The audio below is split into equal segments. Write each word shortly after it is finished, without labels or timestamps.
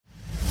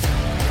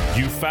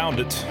You found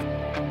it.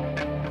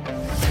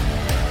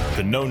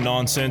 The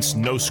no-nonsense,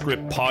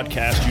 no-script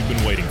podcast you've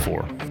been waiting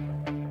for.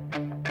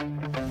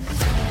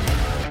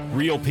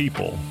 Real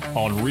people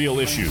on real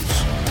issues.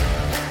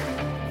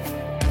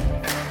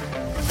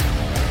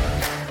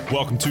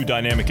 Welcome to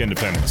Dynamic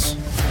Independence,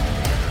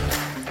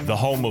 the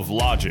home of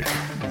logic,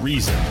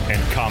 reason,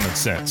 and common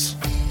sense.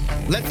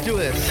 Let's do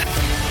this.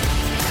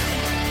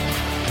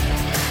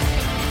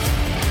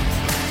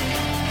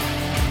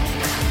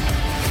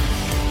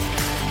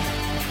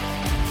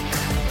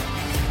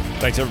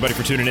 Thanks, everybody,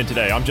 for tuning in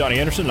today. I'm Johnny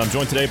Anderson, and I'm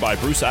joined today by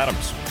Bruce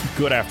Adams.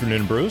 Good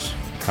afternoon, Bruce.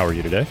 How are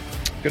you today?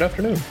 Good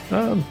afternoon.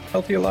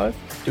 Healthy, alive,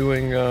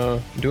 doing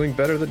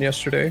better than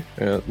yesterday.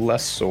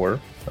 Less sore.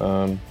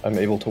 I'm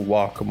able to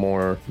walk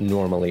more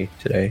normally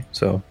today,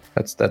 so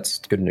that's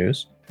good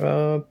news.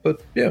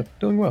 But yeah,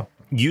 doing well.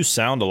 You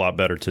sound a lot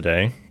better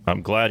today.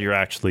 I'm glad you're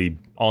actually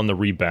on the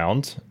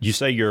rebound. You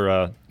say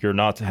you're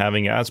not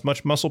having as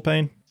much muscle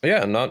pain?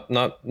 Yeah,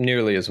 not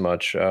nearly as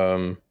much.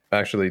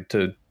 Actually,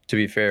 to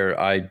be fair,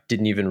 I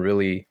didn't even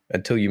really,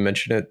 until you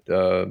mentioned it,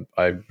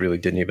 I really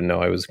didn't even know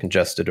I was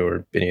congested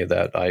or any of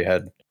that. I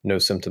had no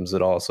symptoms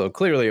at all. So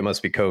clearly it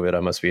must be COVID.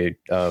 I must be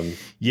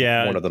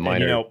one of the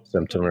minor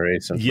symptoms or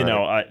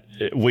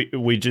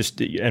asymptomatic. We just,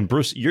 and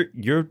Bruce,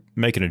 you're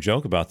making a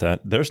joke about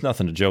that. There's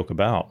nothing to joke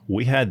about.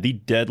 We had the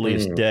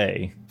deadliest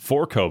day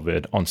for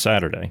COVID on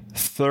Saturday.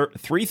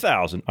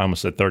 3,000, I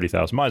almost said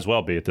 30,000, might as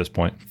well be at this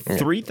point.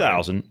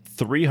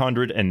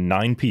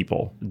 3,309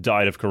 people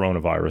died of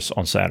coronavirus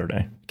on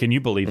Saturday. Can you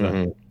believe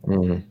that?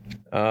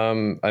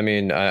 I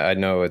mean, I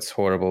know it's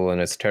horrible and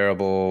it's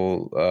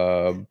terrible,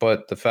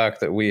 but the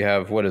fact that we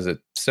have,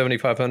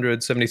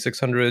 7,500,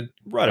 7,600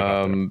 right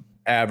about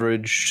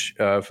average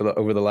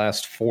over the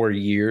last 4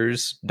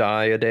 years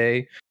die a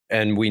day.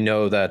 And we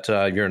know that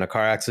you're in a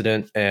car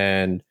accident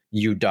and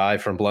you die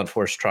from blunt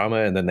force trauma,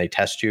 and then they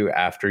test you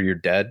after you're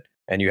dead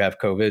and you have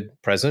COVID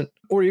present,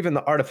 or even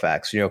the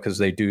artifacts, because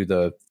they do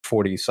the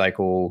 40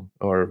 cycle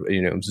or,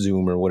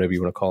 Zoom or whatever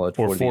you want to call it.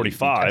 Or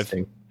 45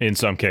 in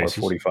some cases.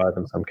 Or 45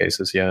 in some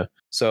cases, yeah.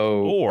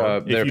 So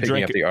or they're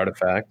picking up the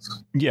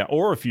artifacts. Yeah,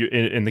 or if you,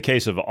 in the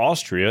case of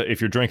Austria,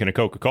 if you're drinking a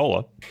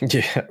Coca-Cola.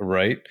 Yeah,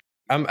 right.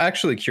 I'm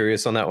actually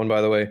curious on that one,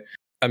 by the way.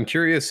 I'm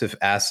curious if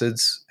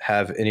acids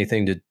have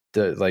anything to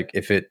like,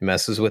 if it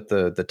messes with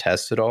the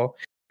test at all,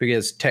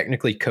 because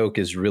technically Coke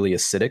is really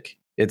acidic.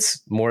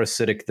 It's more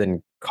acidic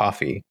than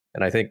coffee.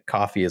 And I think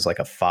coffee is like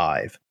a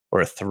 5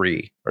 or a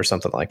 3 or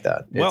something like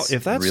that. Well,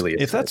 if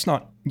that's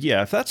not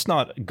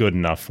good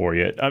enough for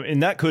you, I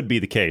mean, that could be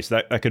the case.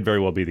 That could very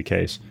well be the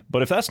case.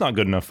 But if that's not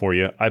good enough for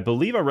you, I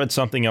believe I read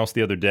something else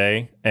the other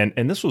day, and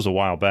this was a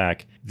while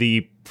back.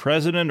 The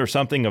president or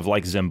something of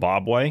like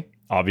Zimbabwe,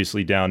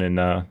 obviously down in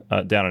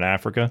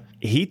Africa,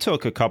 he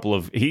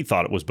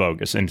thought it was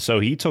bogus, and so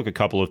he took a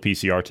couple of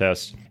PCR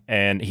tests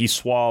and he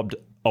swabbed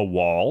a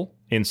wall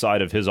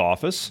inside of his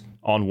office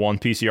on one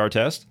PCR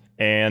test,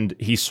 and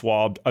he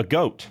swabbed a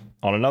goat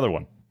on another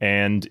one.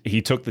 And he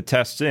took the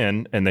tests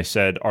in, and they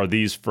said, are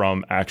these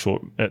from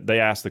actual... They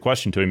asked the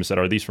question to him and said,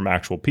 are these from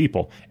actual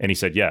people? And he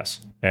said,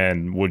 yes.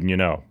 And wouldn't you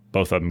know,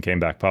 both of them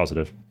came back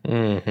positive.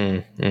 No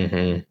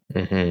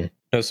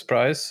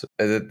surprise.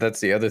 That's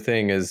the other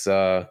thing is...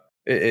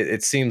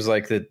 It seems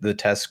like the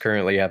tests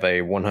currently have a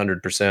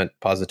 100%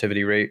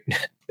 positivity rate,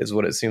 is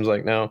what it seems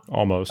like now.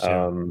 Almost.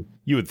 Yeah.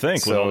 You would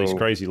think with all these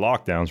crazy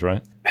lockdowns,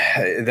 right?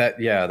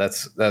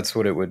 That's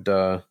what it would.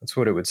 That's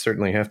what it would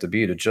certainly have to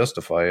be to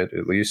justify it,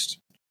 at least.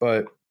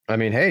 But I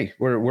mean, hey,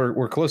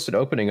 we're close to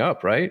opening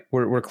up, right?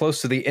 We're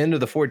close to the end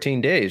of the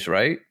 14 days,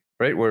 right?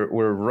 Right,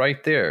 we're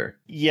right there.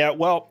 Yeah,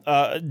 well,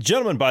 a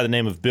gentleman by the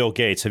name of Bill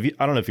Gates. I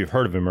don't know if you've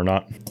heard of him or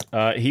not.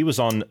 He was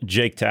on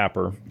Jake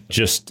Tapper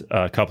just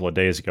a couple of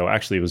days ago.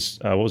 Actually, it was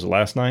what was it,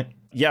 last night?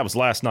 Yeah, it was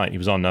last night. He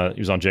was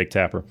on Jake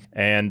Tapper,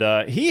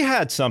 and he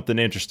had something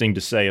interesting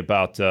to say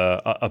about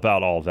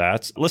all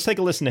that. Let's take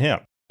a listen to him.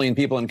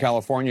 People in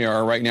California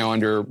are right now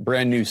under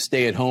brand new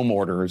stay-at-home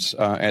orders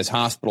as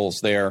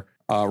hospitals there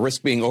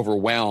risk being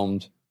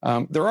overwhelmed.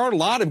 There are a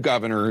lot of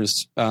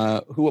governors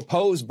who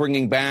oppose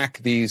bringing back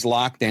these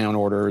lockdown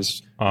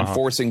orders and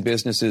forcing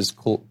businesses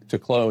to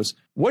close.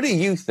 What do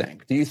you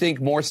think? Do you think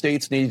more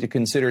states need to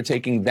consider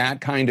taking that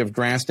kind of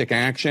drastic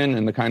action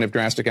and the kind of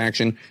drastic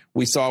action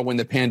we saw when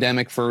the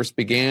pandemic first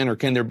began, or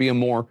can there be a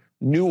more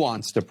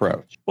nuanced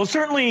approach? Well,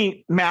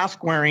 certainly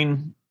mask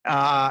wearing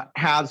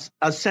has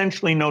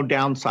essentially no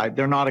downside.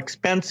 They're not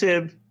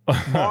expensive.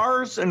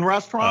 Bars and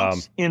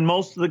restaurants in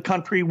most of the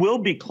country will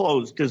be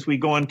closed as we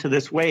go into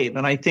this wave.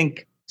 And I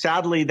think,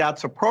 sadly,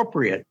 that's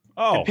appropriate.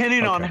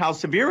 Depending on how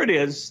severe it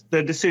is,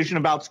 the decision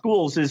about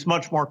schools is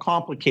much more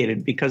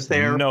complicated because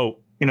the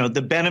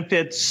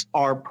benefits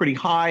are pretty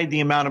high. The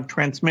amount of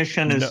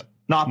transmission is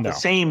not the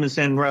same as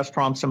in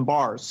restaurants and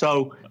bars.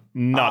 So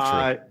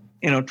not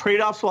true.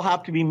 Trade-offs will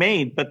have to be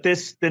made. But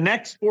the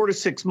next 4 to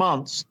 6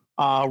 months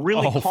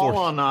really call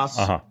on us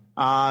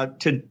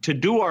to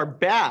do our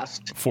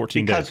best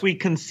 14 because days. we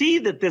can see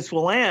that this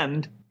will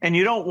end, and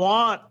you don't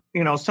want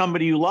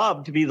somebody you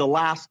love to be the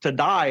last to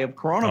die of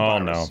coronavirus.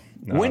 Oh,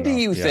 no. When do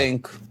you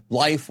think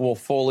life will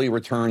fully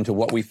return to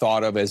what we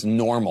thought of as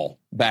normal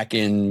back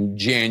in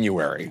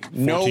January?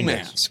 No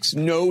masks,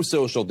 no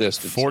social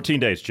distancing. 14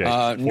 days, Jake.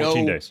 14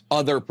 no days.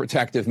 Other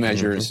protective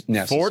measures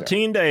necessary.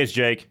 14 days,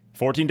 Jake.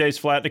 14 days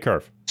flat the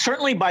curve.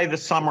 Certainly by the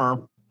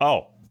summer,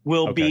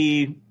 we'll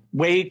be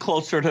way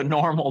closer to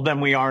normal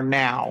than we are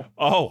now.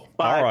 Oh,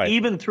 but all right.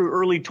 Even through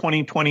early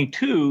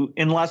 2022,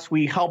 unless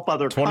we help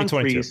other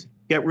countries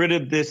get rid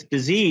of this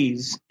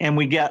disease and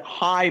we get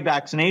high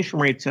vaccination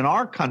rates in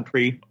our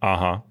country,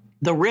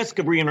 the risk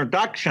of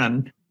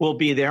reintroduction will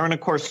be there. And of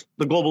course,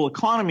 the global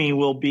economy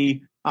will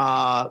be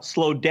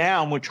slowed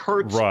down, which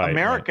hurts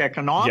America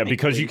economically. Yeah,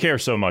 because you care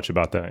so much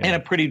about that. In a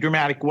pretty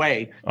dramatic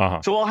way.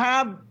 So we'll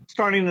have,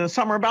 starting in the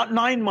summer, about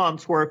 9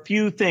 months where a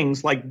few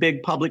things like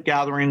big public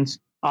gatherings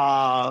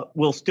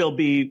will still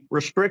be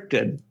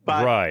restricted.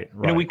 But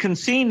we can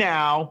see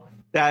now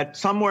that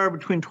somewhere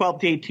between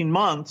 12 to 18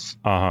 months,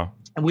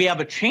 we have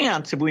a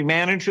chance, if we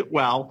manage it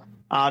well,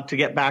 to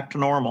get back to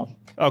normal.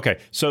 Okay,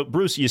 so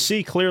Bruce, you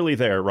see clearly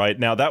there, right?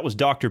 Now that was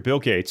Dr. Bill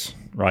Gates,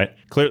 right?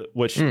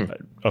 Which,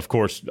 of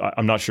course,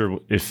 I'm not sure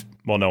if.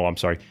 Well, no, I'm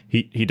sorry.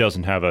 He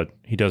doesn't have a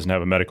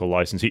medical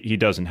license. He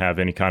doesn't have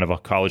any kind of a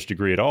college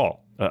degree at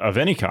all, of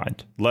any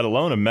kind, let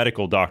alone a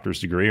medical doctor's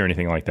degree or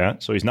anything like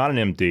that. So he's not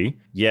an MD.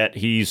 Yet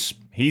he's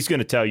going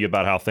to tell you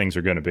about how things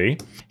are going to be.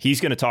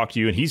 He's going to talk to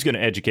you and he's going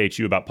to educate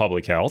you about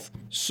public health.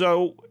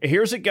 So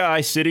here's a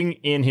guy sitting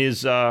in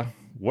his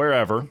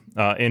wherever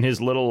in his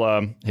little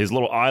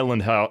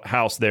island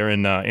house there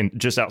in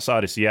just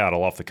outside of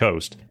Seattle off the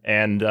coast,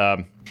 and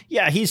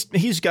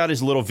he's got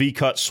his little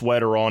V-cut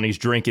sweater on. He's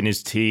drinking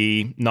his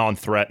tea,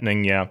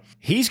 non-threatening. Yeah,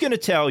 he's going to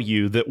tell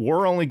you that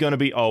we're only going to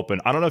be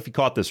open. I don't know if you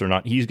caught this or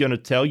not. He's going to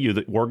tell you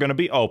that we're going to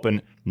be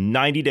open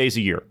 90 days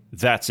a year.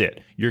 That's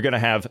it. You're going to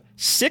have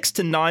 6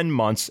 to 9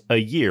 months a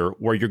year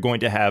where you're going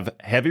to have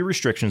heavy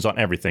restrictions on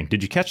everything.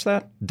 Did you catch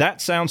that?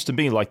 That sounds to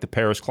me like the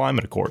Paris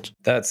Climate Accords.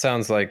 That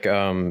sounds like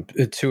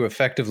to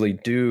effectively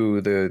do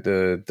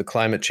the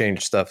climate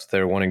change stuff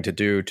they're wanting to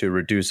do to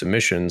reduce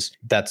emissions.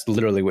 That's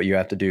literally what you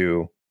have to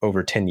do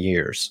over 10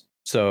 years.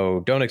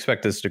 So don't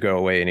expect this to go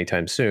away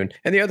anytime soon.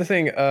 And the other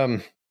thing,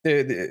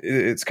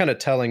 it's kind of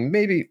telling.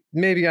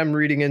 Maybe I'm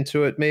reading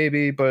into it,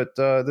 but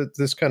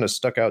this kind of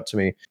stuck out to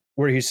me,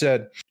 where he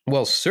said,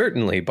 "Well,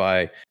 certainly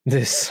by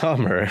this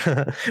summer,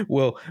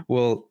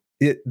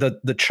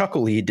 the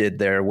chuckle he did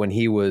there when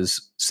he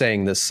was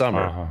saying this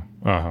summer,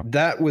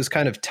 that was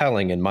kind of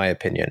telling, in my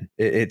opinion.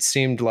 It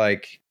seemed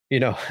like."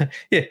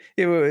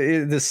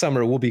 This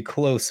summer will be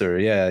closer.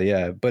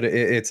 Yeah. But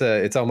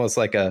it's almost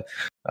like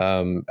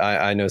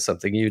I know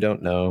something you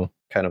don't know.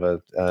 Kind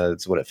of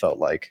it's what it felt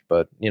like.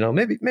 But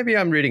maybe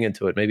I'm reading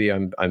into it. Maybe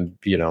I'm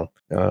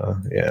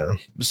yeah.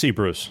 See,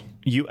 Bruce,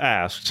 you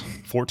asked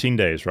 14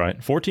 days,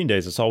 right? 14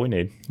 days. That's all we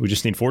need. We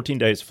just need 14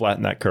 days to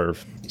flatten that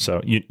curve.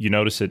 So you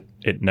notice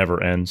it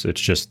never ends.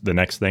 It's just the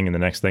next thing and the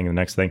next thing and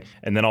the next thing.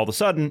 And then all of a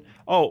sudden,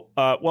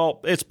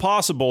 it's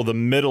possible the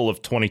middle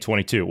of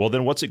 2022. Well,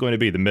 then what's it going to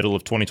be? The middle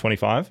of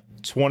 2025?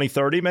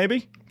 2030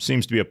 maybe?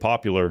 Seems to be a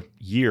popular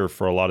year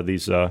for a lot of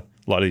these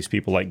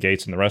people like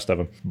Gates and the rest of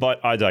them.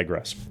 But I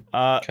digress.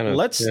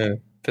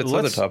 Fits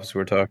other topics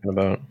we're talking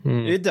about.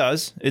 It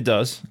does.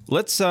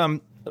 Let's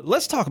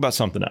talk about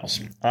something else.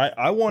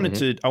 I want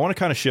to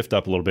kind of shift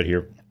up a little bit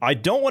here. I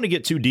don't want to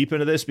get too deep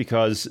into this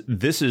because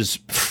this is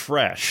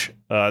fresh.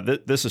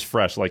 This is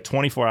fresh, like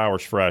 24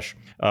 hours fresh,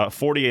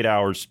 48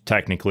 hours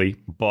technically,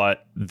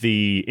 but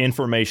the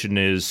information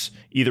is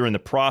either in the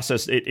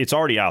process. It's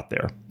already out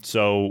there.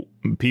 So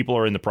people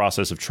are in the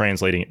process of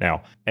translating it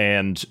now.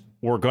 And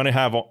we're going to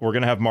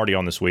have Marty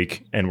on this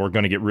week, and we're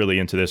going to get really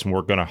into this, and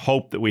we're going to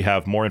hope that we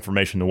have more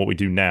information than what we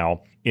do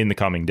now in the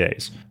coming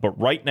days. But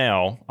right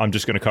now, I'm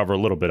just going to cover a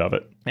little bit of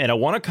it. And I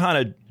want to kind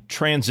of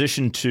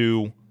transition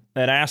to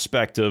an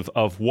aspect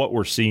of what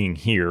we're seeing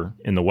here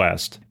in the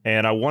West.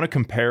 And I want to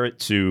compare it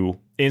to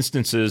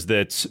instances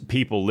that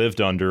people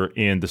lived under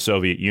in the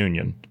Soviet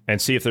Union and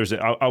see if there's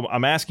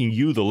I'm asking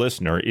you, the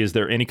listener, is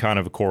there any kind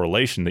of a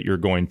correlation that you're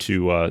going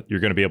to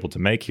be able to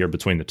make here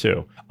between the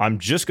two? I'm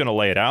just going to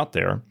lay it out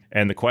there.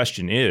 And the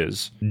question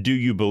is, do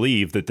you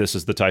believe that this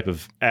is the type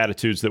of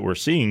attitudes that we're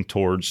seeing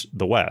towards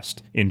the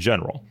West in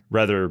general?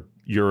 Whether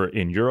you're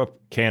in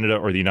Europe, Canada,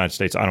 or the United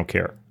States, I don't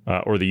care,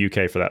 or the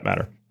UK for that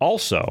matter.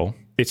 Also,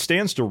 it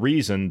stands to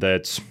reason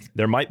that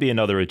there might be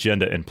another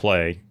agenda in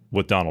play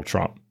with Donald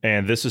Trump.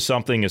 And this is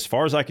something, as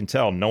far as I can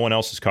tell, no one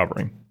else is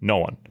covering. No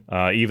one.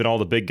 Even all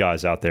the big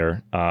guys out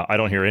there. I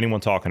don't hear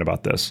anyone talking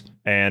about this.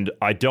 And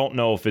I don't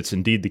know if it's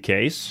indeed the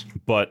case,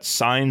 but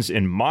signs,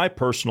 in my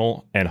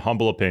personal and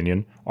humble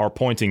opinion, are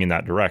pointing in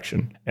that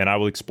direction. And I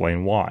will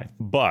explain why.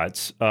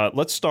 But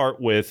let's start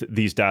with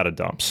these data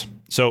dumps.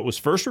 So it was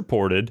first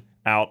reported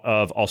out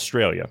of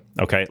Australia.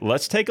 Okay,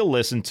 let's take a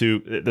listen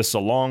to this. Is a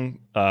long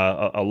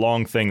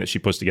thing that she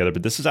puts together,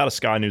 but this is out of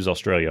Sky News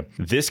Australia.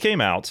 This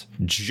came out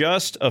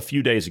just a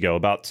few days ago,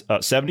 about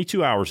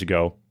 72 hours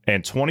ago,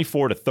 and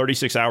 24 to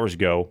 36 hours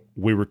ago,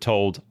 we were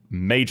told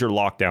major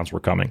lockdowns were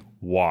coming.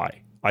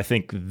 Why? I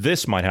think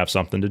this might have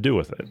something to do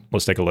with it.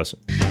 Let's take a listen.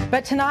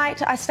 But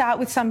tonight, I start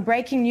with some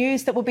breaking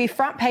news that will be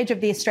front page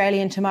of The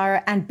Australian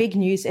tomorrow and big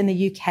news in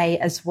the UK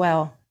as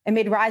well.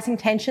 Amid rising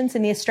tensions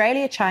in the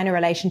Australia-China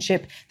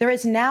relationship, there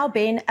has now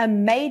been a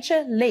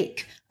major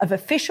leak of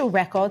official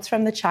records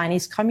from the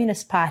Chinese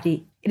Communist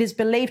Party. It is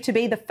believed to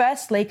be the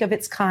first leak of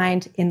its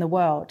kind in the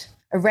world.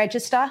 A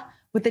register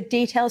with the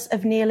details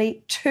of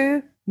nearly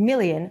 2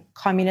 million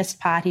Communist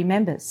Party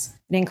members.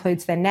 It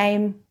includes their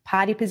name,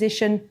 party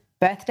position,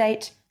 birth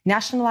date,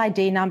 national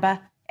ID number,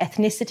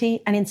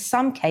 ethnicity, and in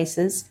some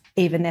cases,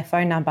 even their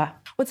phone number.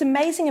 What's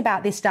amazing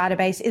about this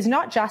database is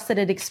not just that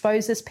it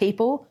exposes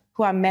people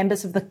who are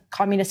members of the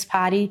Communist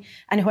Party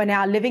and who are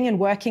now living and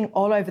working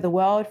all over the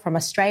world, from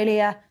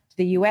Australia to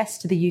the US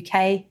to the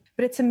UK,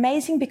 but it's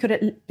amazing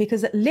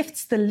because it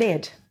lifts the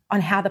lid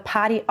on how the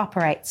party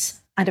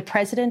operates under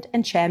President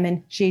and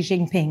Chairman Xi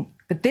Jinping.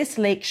 But this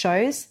leak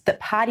shows that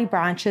party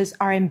branches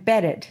are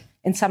embedded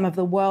in some of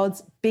the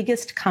world's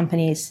biggest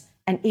companies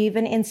and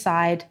even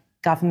inside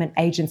government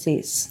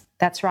agencies.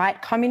 That's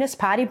right, Communist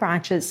Party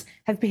branches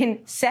have been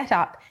set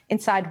up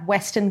inside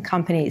Western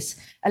companies,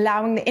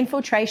 allowing the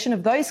infiltration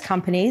of those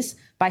companies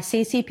by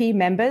CCP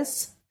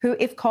members who,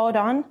 if called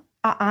on,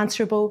 are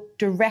answerable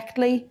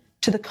directly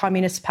to the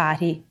Communist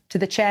Party, to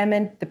the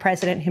chairman, the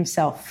president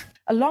himself.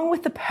 Along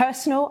with the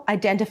personal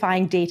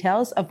identifying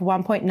details of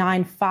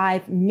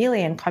 1.95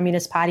 million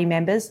Communist Party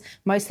members,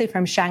 mostly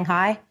from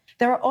Shanghai,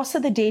 there are also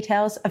the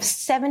details of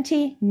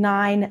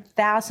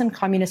 79,000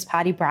 Communist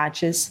Party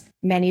branches,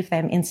 many of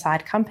them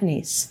inside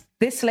companies.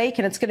 This leak,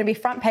 and it's going to be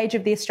front page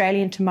of The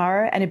Australian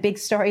tomorrow and a big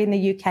story in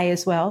the UK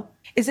as well,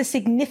 is a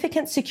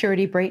significant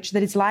security breach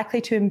that is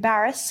likely to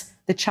embarrass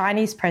the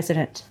Chinese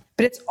president.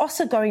 But it's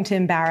also going to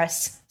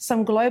embarrass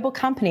some global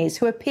companies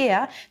who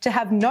appear to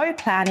have no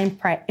plan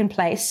in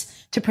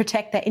place to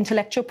protect their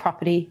intellectual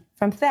property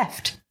from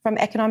theft, from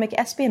economic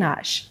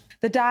espionage.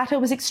 The data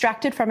was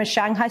extracted from a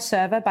Shanghai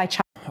server by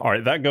China. All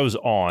right, that goes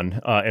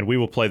on, and we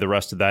will play the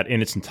rest of that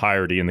in its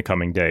entirety in the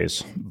coming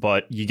days.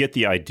 But you get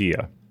the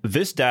idea.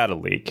 This data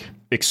leak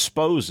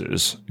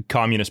exposes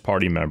Communist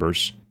Party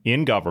members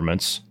in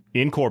governments,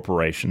 in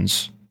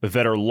corporations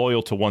that are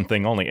loyal to one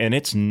thing only, and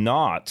it's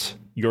not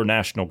your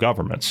national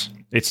governments.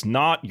 It's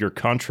not your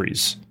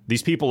countries.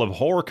 These people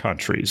abhor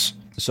countries.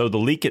 So the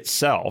leak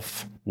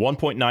itself,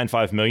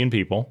 1.95 million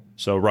people,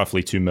 so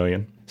roughly 2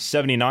 million,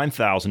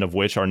 79,000 of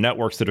which are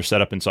networks that are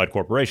set up inside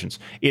corporations.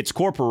 It's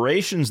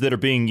corporations that are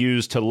being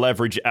used to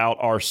leverage out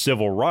our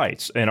civil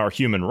rights and our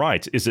human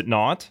rights, is it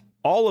not?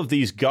 All of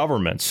these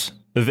governments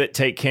that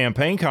take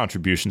campaign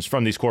contributions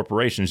from these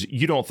corporations,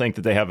 you don't think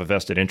that they have a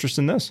vested interest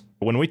in this?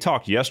 When we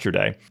talked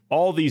yesterday,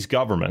 all these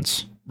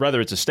governments,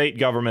 whether it's a state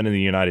government in the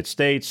United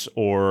States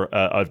or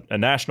a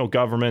national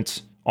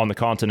government on the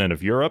continent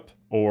of Europe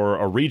or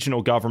a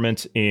regional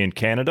government in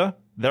Canada,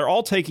 they're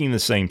all taking the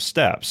same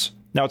steps.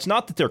 Now, it's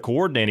not that they're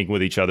coordinating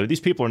with each other.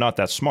 These people are not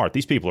that smart.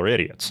 These people are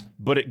idiots.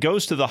 But it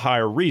goes to the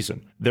higher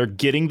reason. They're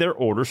getting their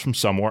orders from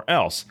somewhere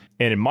else.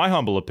 And in my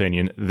humble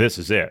opinion, this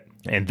is it.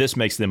 And this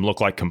makes them look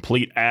like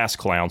complete ass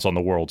clowns on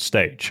the world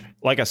stage.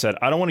 Like I said,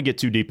 I don't want to get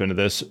too deep into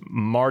this.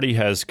 Marty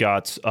has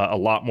got a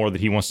lot more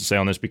that he wants to say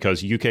on this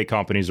because UK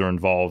companies are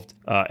involved.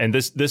 And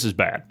this is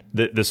bad.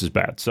 This is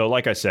bad. So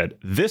like I said,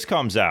 this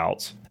comes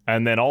out.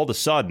 And then all of a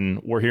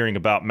sudden, we're hearing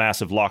about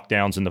massive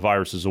lockdowns and the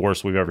virus is the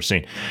worst we've ever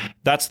seen.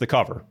 That's the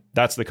cover.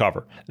 That's the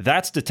cover.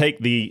 That's to take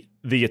the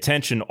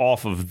attention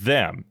off of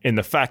them in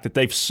the fact that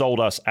they've sold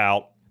us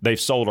out. They've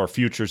sold our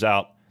futures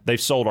out.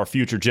 They've sold our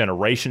future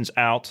generations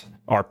out.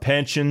 Our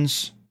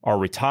pensions, our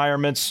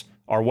retirements,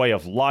 our way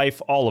of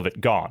life, all of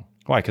it gone.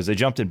 Why? Because they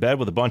jumped in bed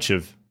with a bunch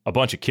of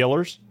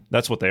killers.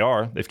 That's what they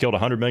are. They've killed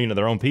 100 million of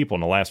their own people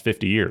in the last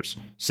 50 years.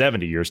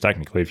 70 years,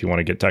 technically, if you want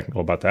to get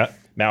technical about that.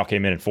 Mao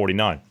came in at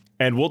 49.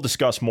 And we'll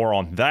discuss more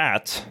on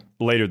that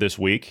later this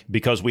week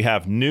because we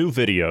have new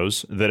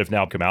videos that have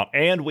now come out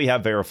and we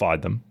have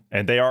verified them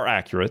and they are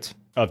accurate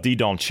of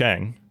Didong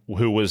Cheng,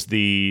 who was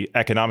the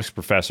economics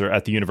professor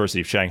at the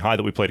University of Shanghai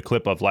that we played a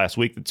clip of last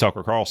week that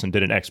Tucker Carlson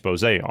did an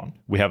expose on.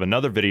 We have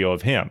another video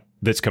of him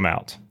that's come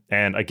out.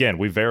 And again,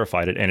 we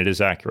verified it and it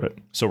is accurate.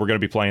 So we're going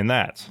to be playing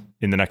that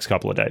in the next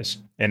couple of days.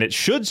 And it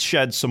should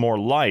shed some more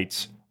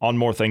light on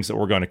more things that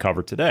we're going to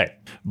cover today.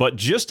 But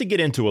just to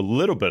get into a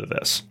little bit of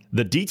this,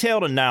 the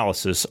detailed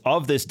analysis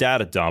of this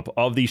data dump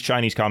of these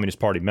Chinese Communist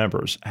Party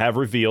members have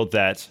revealed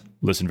that,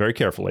 listen very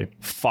carefully,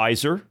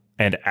 Pfizer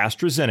and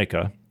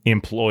AstraZeneca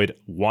employed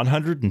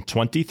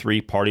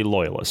 123 party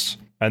loyalists,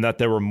 and that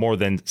there were more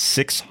than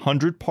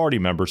 600 party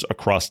members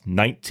across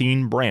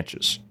 19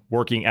 branches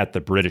working at the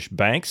British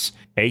banks,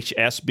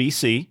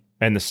 HSBC,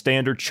 and the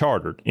Standard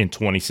Chartered in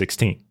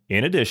 2016.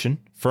 In addition,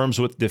 firms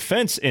with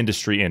defense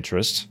industry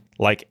interests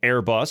like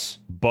Airbus,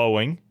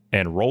 Boeing,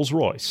 and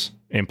Rolls-Royce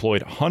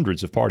employed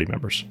hundreds of party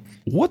members.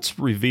 What's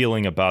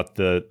revealing about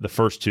the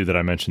first two that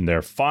I mentioned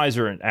there,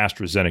 Pfizer and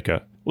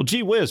AstraZeneca? Well,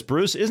 gee whiz,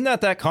 Bruce, isn't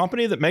that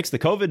company that makes the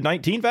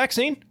COVID-19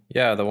 vaccine?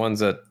 Yeah, the ones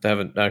that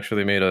haven't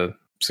actually made a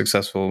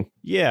successful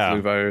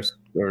flu virus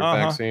or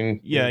vaccine.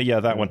 Yeah,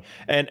 that one.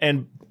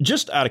 And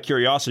just out of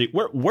curiosity,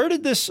 where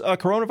did this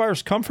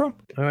coronavirus come from?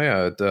 Oh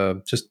yeah,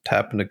 it just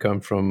happened to come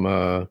from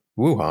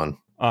Wuhan.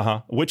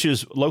 Which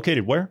is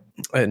located where?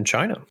 In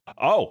China.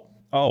 Oh,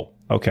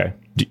 okay.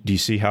 Do you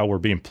see how we're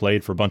being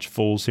played for a bunch of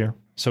fools here?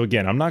 So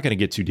again, I'm not going to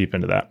get too deep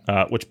into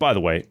that, which, by the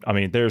way, I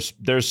mean, there's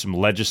some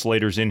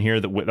legislators in here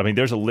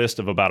there's a list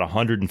of about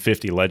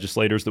 150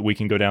 legislators that we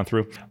can go down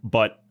through,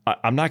 but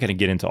I'm not going to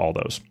get into all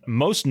those.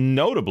 Most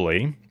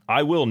notably,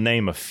 I will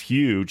name a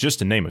few, just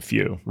to name a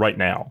few right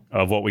now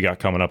of what we got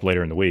coming up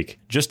later in the week,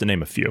 just to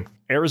name a few.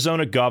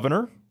 Arizona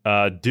Governor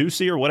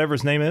Ducey, or whatever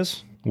his name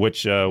is,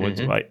 which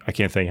I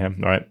can't think of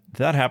him. All right.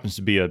 That happens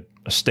to be a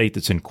state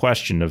that's in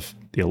question of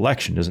the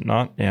election, is it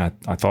not? Yeah,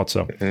 I thought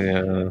so.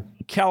 Yeah.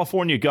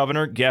 California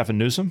Governor Gavin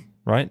Newsom,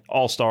 right?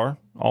 All-star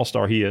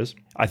he is.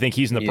 I think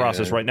he's in the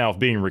process right now of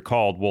being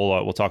recalled.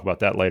 We'll talk about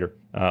that later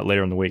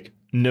in the week.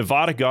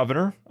 Nevada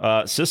Governor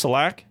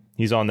Sisolak,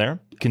 he's on there.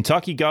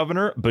 Kentucky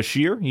Governor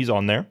Beshear, he's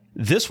on there.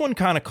 This one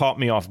kind of caught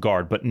me off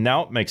guard, but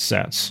now it makes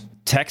sense.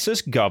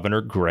 Texas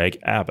Governor Greg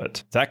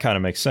Abbott. That kind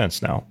of makes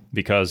sense now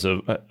because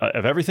of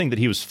everything that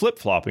he was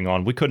flip-flopping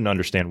on. We couldn't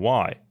understand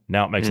why.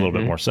 Now it makes a little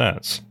bit more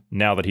sense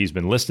now that he's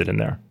been listed in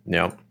there.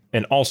 Yeah.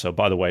 And also,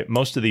 by the way,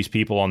 most of these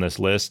people on this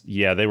list,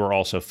 they were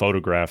also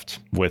photographed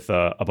with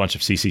a bunch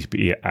of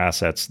CCP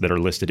assets that are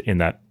listed in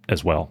that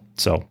as well.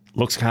 So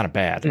looks kind of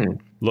bad.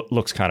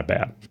 Looks kind of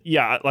bad.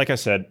 Yeah, like I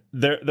said,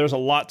 there's a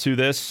lot to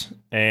this.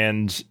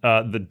 And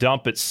the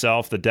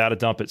data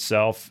dump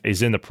itself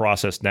is in the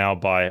process now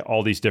by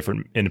all these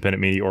different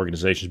independent media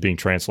organizations being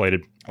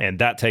translated. And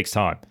that takes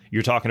time.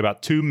 You're talking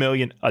about 2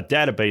 million, a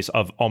database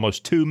of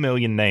almost 2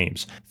 million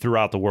names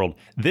throughout the world.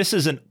 This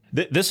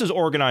is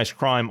organized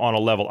crime on a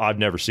level I've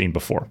never seen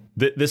before.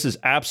 This is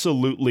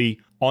absolutely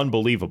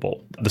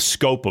unbelievable, the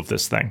scope of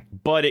this thing.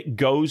 But it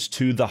goes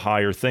to the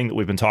higher thing that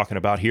we've been talking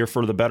about here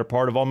for the better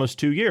part of almost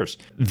 2 years.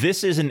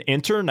 This is an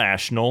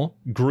international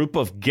group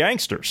of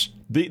gangsters.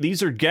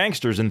 These are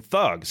gangsters and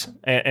thugs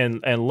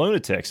and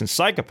lunatics and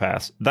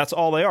psychopaths. That's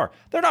all they are.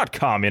 They're not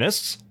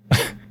communists.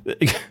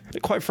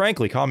 Quite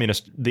frankly,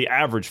 the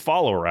average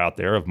follower out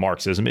there of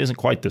Marxism isn't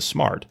quite this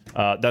smart.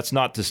 That's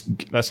not to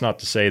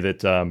say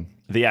that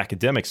the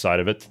academic side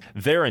of it,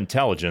 they're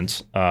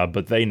intelligent,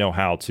 but they know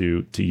how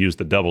to use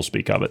the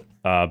doublespeak of it.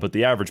 But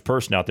the average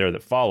person out there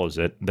that follows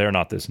it, they're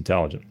not this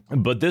intelligent.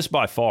 But this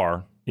by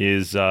far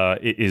is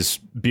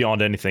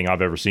beyond anything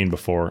I've ever seen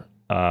before.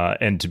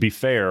 And to be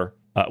fair,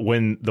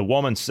 when the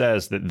woman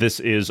says that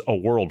this is a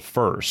world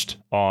first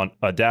on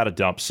a data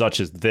dump such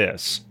as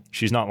this,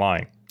 she's not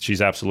lying.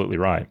 She's absolutely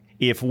right.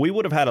 If we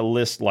would have had a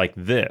list like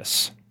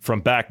this from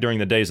back during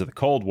the days of the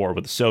Cold War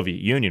with the Soviet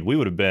Union, we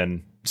would have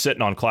been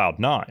sitting on cloud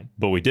 9,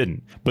 but we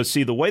didn't. But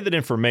see, the way that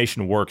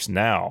information works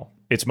now,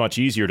 it's much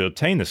easier to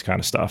obtain this kind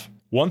of stuff.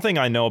 One thing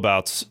I know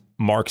about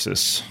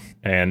Marxists,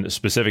 and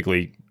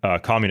specifically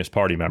Communist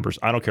Party members,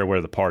 I don't care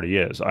where the party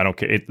is. I don't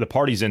care. The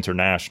party's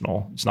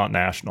international. It's not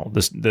national.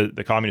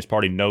 The Communist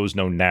Party knows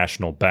no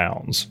national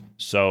bounds.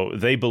 So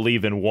they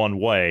believe in one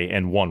way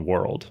and one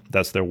world.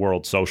 That's their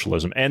world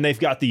socialism. And they've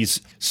got these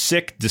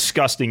sick,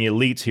 disgusting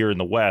elites here in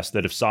the West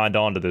that have signed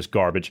on to this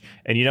garbage.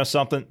 And you know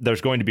something?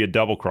 There's going to be a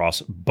double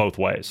cross both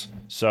ways.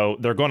 So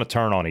they're going to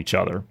turn on each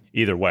other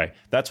either way.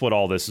 That's what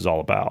all this is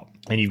all about.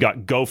 And you've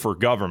got gopher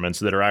governments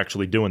that are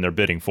actually doing their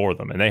bidding for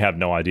them. And they have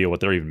no idea what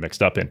they're even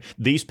mixed up in.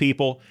 These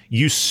people,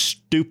 you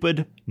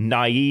stupid,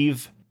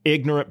 naive,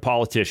 ignorant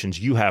politicians,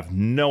 you have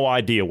no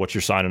idea what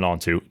you're signing on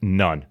to.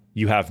 None.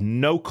 You have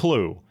no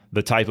clue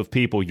the type of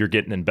people you're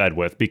getting in bed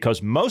with,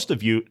 because most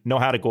of you know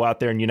how to go out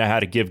there and you know how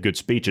to give good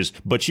speeches,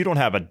 but you don't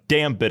have a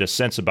damn bit of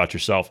sense about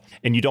yourself,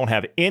 and you don't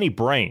have any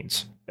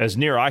brains, as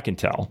near I can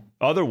tell.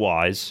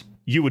 Otherwise,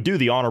 you would do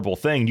the honorable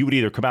thing. You would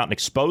either come out and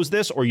expose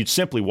this, or you'd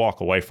simply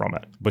walk away from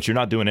it. But you're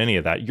not doing any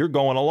of that. You're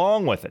going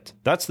along with it.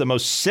 That's the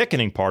most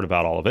sickening part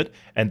about all of it,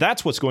 and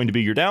that's what's going to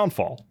be your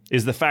downfall,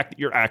 is the fact that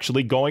you're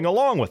actually going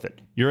along with it.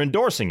 You're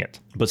endorsing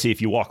it. But see,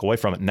 if you walk away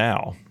from it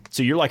now,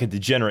 so you're like a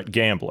degenerate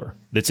gambler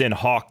that's in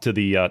hock to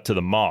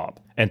the mob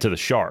and to the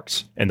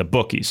sharks and the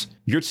bookies.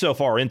 You're so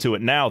far into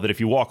it now that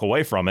if you walk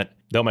away from it,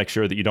 they'll make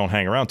sure that you don't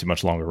hang around too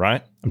much longer,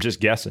 right? I'm just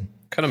guessing.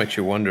 Kind of makes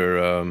you wonder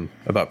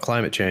about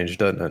climate change,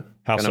 doesn't it?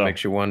 How kind so? Of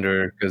makes you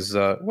wonder because,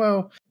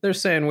 they're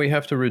saying we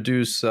have to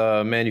reduce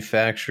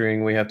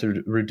manufacturing, we have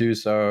to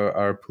reduce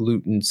our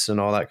pollutants and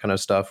all that kind of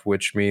stuff,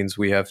 which means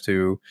we have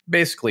to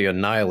basically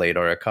annihilate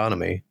our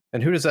economy.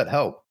 And who does that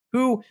help?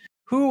 Who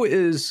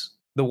is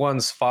the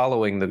ones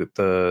following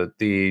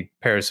the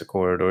Paris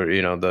Accord, or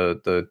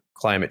the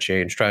climate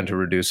change, trying to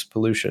reduce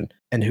pollution,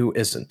 and who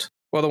isn't?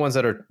 Well, the ones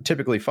that are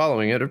typically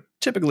following it are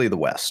typically the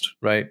West,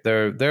 right?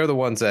 They're the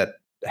ones that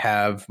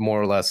have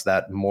more or less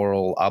that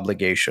moral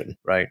obligation,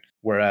 right?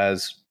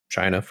 Whereas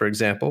China, for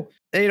example,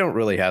 they don't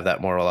really have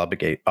that moral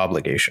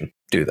obligation,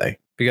 do they?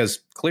 Because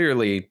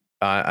clearly,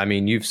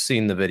 you've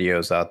seen the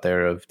videos out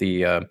there of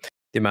the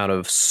the amount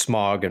of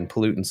smog and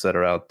pollutants that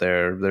are out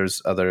there.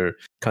 There's other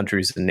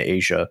countries in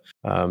Asia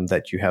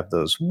that you have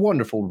those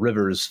wonderful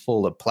rivers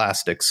full of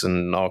plastics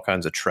and all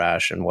kinds of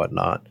trash and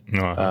whatnot.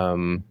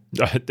 And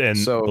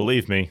so,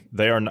 believe me,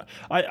 they are not.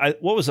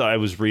 What was I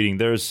was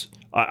reading?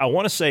 I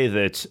want to say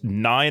that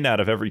 9 out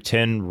of every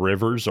 10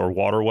 rivers or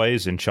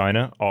waterways in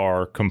China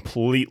are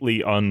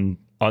completely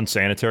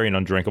unsanitary and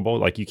undrinkable.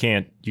 Like you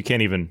can't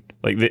even,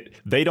 like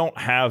they don't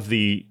have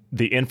the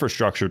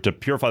infrastructure to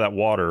purify that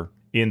water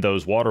in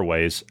those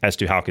waterways as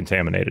to how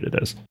contaminated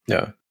it is.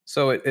 Yeah.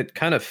 So it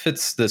kind of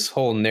fits this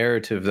whole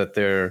narrative that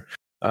they're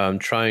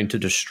trying to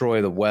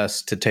destroy the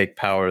West to take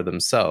power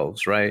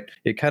themselves, right?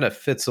 It kind of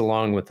fits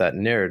along with that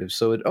narrative.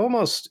 So it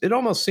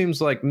almost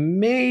seems like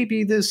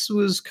maybe this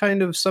was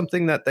kind of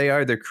something that they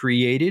either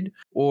created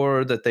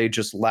or that they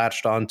just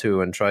latched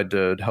onto and tried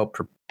to help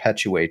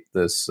perpetuate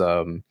this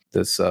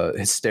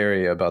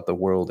hysteria about the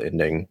world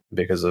ending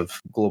because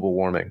of global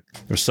warming.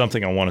 There's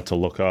something I wanted to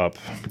look up,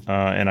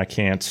 and I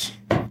can't.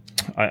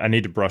 I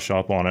need to brush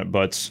up on it,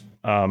 but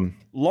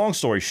long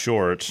story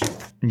short,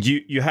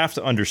 you have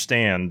to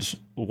understand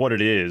what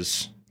it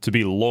is to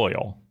be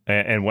loyal.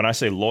 And when I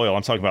say loyal,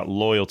 I'm talking about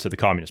loyal to the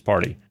Communist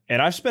Party.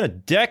 And I've spent a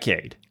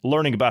decade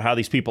learning about how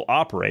these people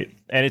operate.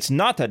 And it's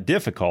not that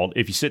difficult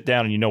if you sit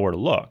down and you know where to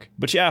look.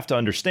 But you have to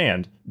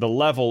understand the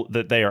level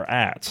that they are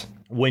at.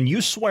 When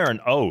you swear an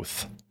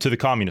oath to the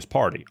Communist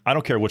Party, I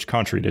don't care which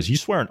country it is, you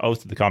swear an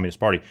oath to the Communist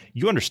Party,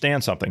 you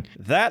understand something.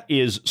 That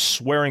is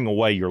swearing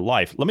away your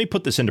life. Let me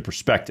put this into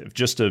perspective,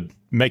 just to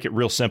make it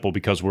real simple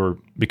because we're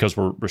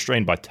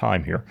restrained by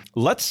time here.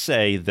 Let's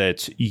say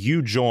that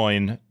you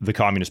join the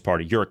Communist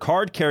Party. You're a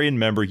card-carrying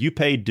member, you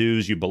pay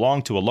dues, you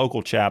belong to a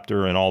local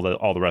chapter and all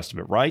the rest of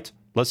it, right?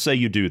 Let's say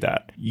you do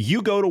that.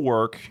 You go to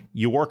work,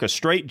 you work a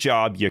straight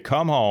job, you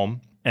come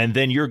home, and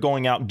then you're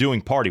going out doing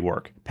party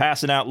work,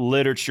 passing out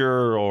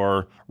literature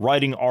or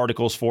writing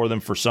articles for them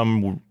for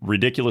some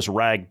ridiculous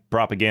rag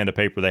propaganda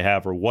paper they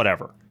have or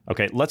whatever.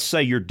 Okay, let's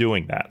say you're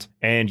doing that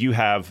and you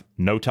have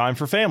no time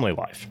for family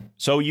life.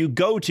 So you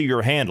go to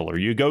your handler,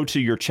 you go to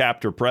your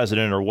chapter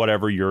president or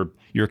whatever, your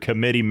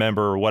committee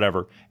member or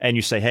whatever, and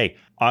you say, hey,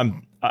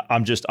 I'm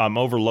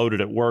overloaded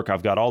at work.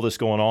 I've got all this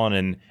going on,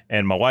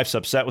 and my wife's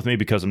upset with me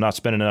because I'm not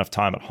spending enough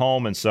time at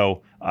home, and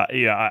so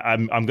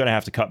I'm going to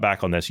have to cut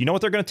back on this. You know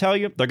what they're going to tell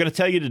you? They're going to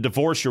tell you to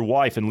divorce your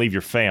wife and leave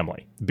your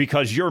family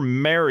because you're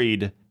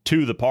married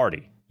to the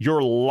party.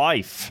 Your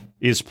life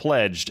is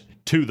pledged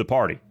to the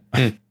party.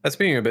 That's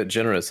being a bit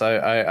generous.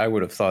 I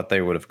would have thought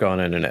they would have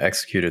gone in and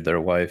executed their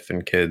wife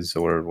and kids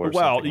or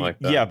something like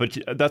that. Yeah, but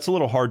that's a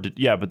little hard to.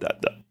 Yeah, but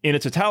in a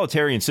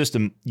totalitarian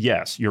system,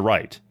 yes, you're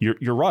right.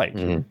 You're right.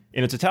 Mm-hmm.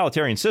 In a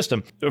totalitarian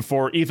system,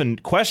 for even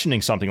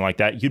questioning something like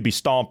that, you'd be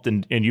stomped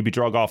and you'd be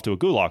dragged off to a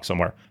gulag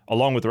somewhere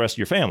along with the rest of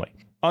your family.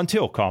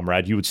 Until,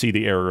 comrade, you would see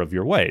the error of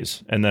your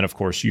ways, and then of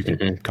course you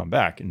can come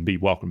back and be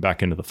welcomed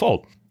back into the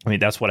fold. I mean,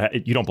 that's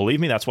what you don't believe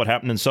me. That's what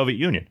happened in the Soviet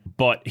Union.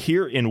 But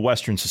here in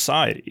Western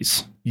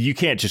societies, you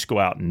can't just go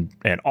out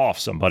and off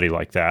somebody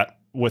like that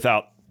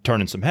without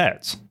turning some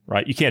heads,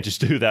 right? You can't just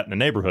do that in the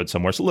neighborhood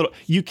somewhere.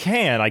 You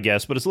can, I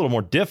guess, but it's a little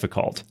more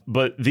difficult.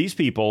 But these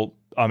people,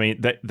 I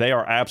mean, they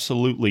are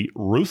absolutely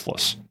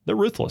ruthless. They're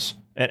ruthless.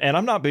 And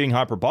I'm not being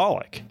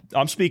hyperbolic.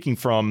 I'm speaking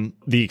from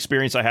the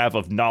experience I have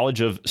of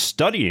knowledge of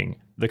studying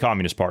the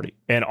Communist Party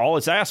and all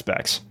its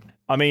aspects.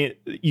 I mean,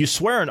 you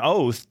swear an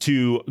oath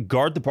to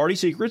guard the party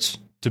secrets,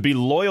 to be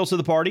loyal to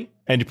the party,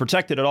 and to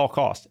protect it at all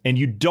costs. And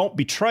you don't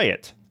betray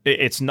it.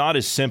 It's not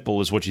as simple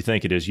as what you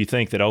think it is. You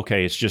think that,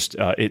 okay, it's just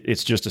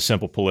a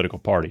simple political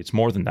party. It's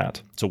more than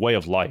that. It's a way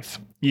of life.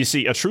 You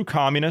see, a true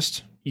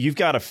communist, you've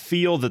got to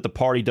feel that the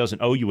party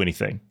doesn't owe you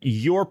anything.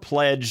 You're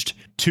pledged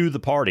to the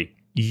party.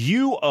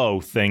 You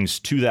owe things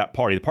to that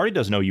party. The party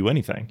doesn't owe you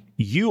anything.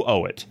 You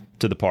owe it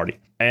to the party.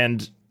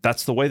 And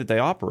that's the way that they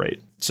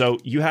operate. So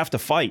you have to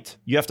fight.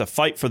 You have to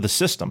fight for the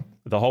system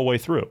the whole way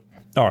through.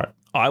 All right.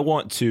 I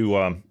want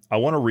to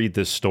read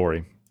this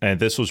story. And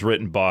this was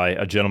written by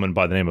a gentleman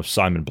by the name of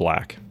Simon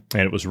Black.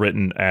 And it was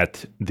written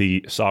at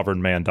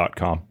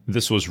thesovereignman.com.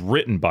 This was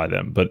written by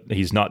them, but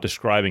he's not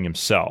describing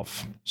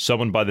himself.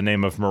 Someone by the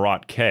name of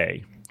Murat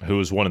K., who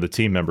was one of the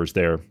team members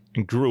there,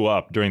 grew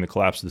up during the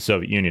collapse of the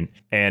Soviet Union.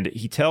 And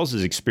he tells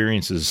his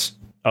experiences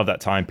of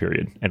that time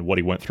period and what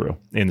he went through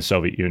in the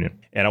Soviet Union.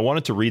 And I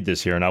wanted to read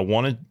this here, and I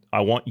want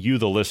you,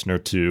 the listener,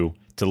 to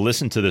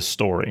listen to this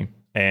story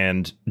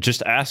and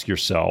just ask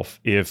yourself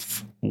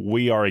if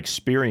we are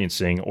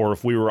experiencing or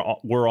if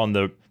we're on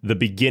the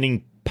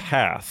beginning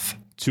path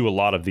to a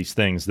lot of these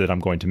things that I'm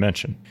going to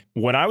mention.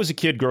 When I was a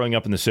kid growing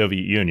up in the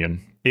Soviet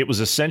Union, it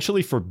was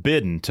essentially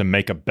forbidden to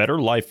make a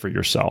better life for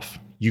yourself.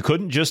 You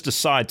couldn't just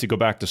decide to go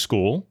back to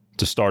school,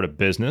 to start a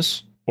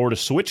business, or to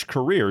switch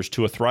careers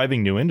to a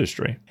thriving new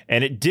industry.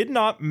 And it did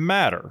not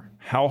matter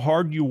how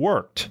hard you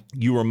worked.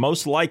 You were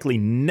most likely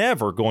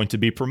never going to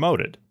be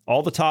promoted.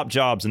 All the top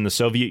jobs in the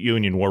Soviet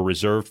Union were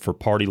reserved for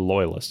party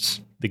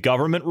loyalists. The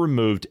government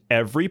removed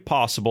every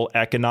possible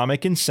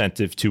economic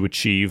incentive to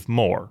achieve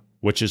more,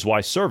 which is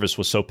why service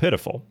was so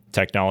pitiful.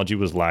 Technology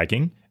was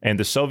lagging, and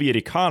the Soviet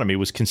economy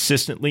was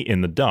consistently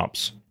in the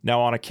dumps.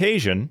 Now, on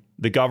occasion,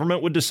 the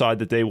government would decide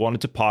that they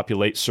wanted to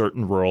populate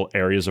certain rural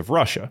areas of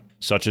Russia,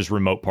 such as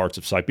remote parts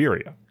of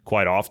Siberia.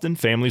 Quite often,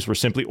 families were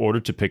simply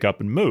ordered to pick up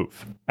and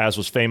move, as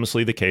was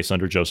famously the case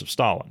under Joseph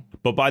Stalin.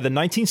 But by the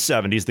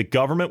 1970s, the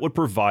government would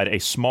provide a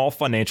small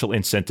financial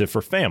incentive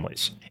for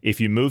families.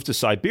 If you moved to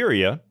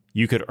Siberia,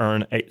 you could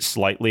earn a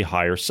slightly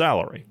higher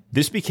salary.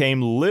 This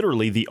became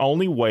literally the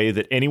only way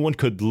that anyone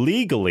could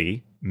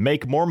legally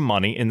make more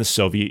money in the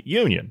Soviet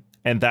Union.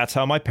 And that's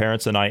how my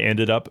parents and I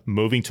ended up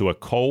moving to a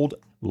cold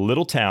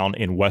little town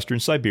in western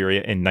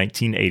Siberia in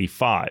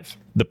 1985.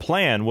 The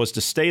plan was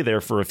to stay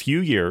there for a few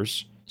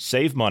years,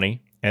 save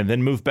money, and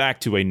then move back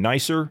to a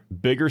nicer,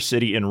 bigger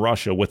city in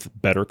Russia with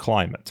better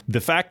climate. The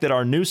fact that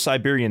our new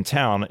Siberian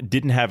town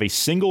didn't have a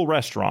single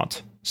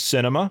restaurant,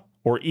 cinema,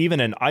 or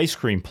even an ice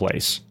cream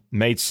place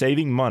made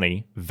saving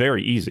money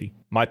very easy.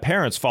 My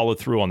parents followed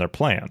through on their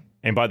plan,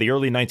 and by the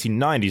early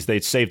 1990s,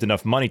 they'd saved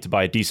enough money to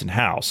buy a decent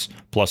house,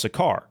 plus a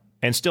car,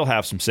 and still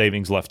have some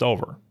savings left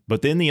over.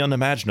 But then the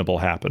unimaginable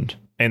happened,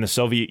 and the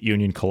Soviet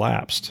Union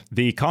collapsed.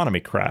 The economy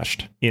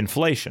crashed.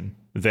 Inflation,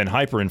 then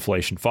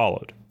hyperinflation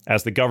followed,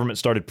 as the government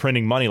started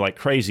printing money like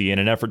crazy in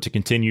an effort to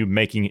continue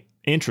making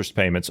interest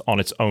payments on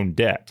its own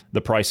debt.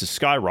 The prices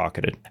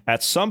skyrocketed.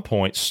 At some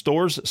point,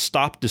 stores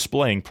stopped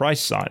displaying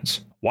price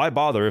signs. Why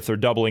bother if they're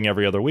doubling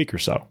every other week or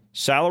so?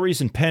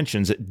 Salaries and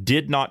pensions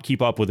did not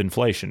keep up with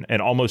inflation,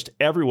 and almost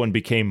everyone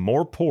became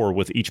more poor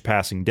with each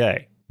passing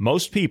day.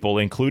 Most people,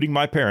 including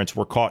my parents,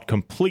 were caught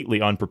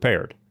completely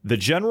unprepared. The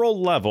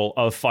general level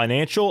of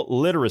financial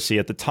literacy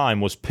at the time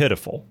was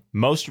pitiful.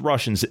 Most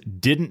Russians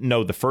didn't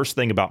know the first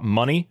thing about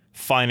money,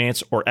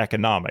 finance, or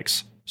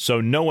economics,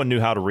 so no one knew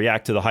how to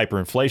react to the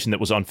hyperinflation that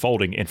was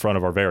unfolding in front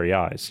of our very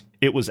eyes.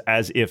 It was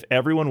as if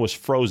everyone was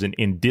frozen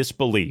in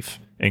disbelief,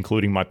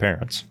 including my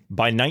parents.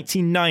 By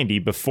 1990,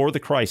 before the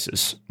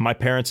crisis, my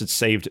parents had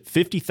saved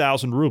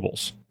 50,000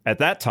 rubles. At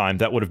that time,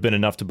 that would have been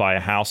enough to buy a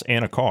house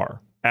and a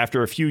car.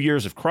 After a few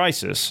years of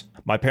crisis,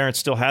 my parents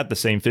still had the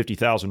same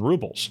 50,000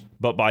 rubles,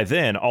 but by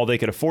then, all they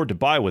could afford to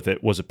buy with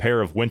it was a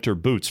pair of winter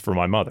boots for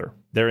my mother.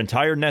 Their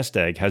entire nest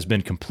egg has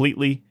been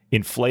completely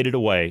inflated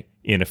away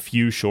in a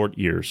few short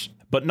years.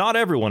 But not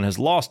everyone has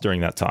lost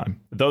during that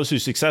time. Those who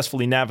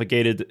successfully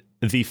navigated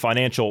the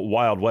financial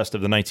Wild West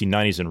of the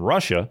 1990s in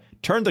Russia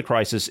turned the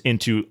crisis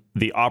into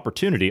the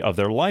opportunity of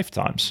their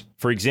lifetimes.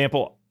 For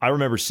example, I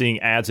remember seeing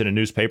ads in a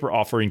newspaper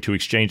offering to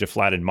exchange a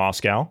flat in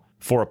Moscow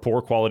for a poor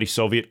quality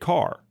Soviet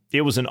car.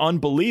 It was an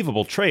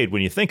unbelievable trade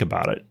when you think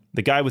about it.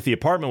 The guy with the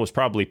apartment was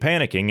probably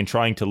panicking and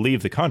trying to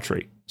leave the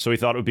country, so he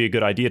thought it would be a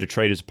good idea to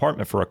trade his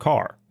apartment for a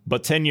car.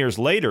 But 10 years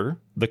later,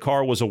 the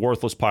car was a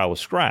worthless pile of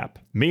scrap.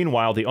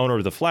 Meanwhile, the owner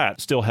of the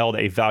flat still held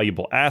a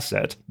valuable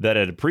asset that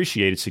had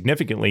appreciated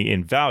significantly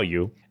in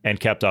value and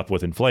kept up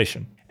with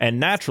inflation. And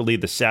naturally,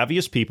 the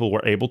savviest people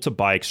were able to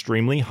buy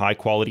extremely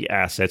high-quality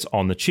assets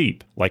on the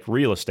cheap, like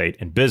real estate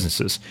and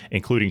businesses,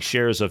 including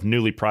shares of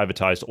newly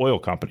privatized oil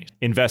companies.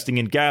 Investing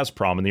in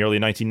Gazprom in the early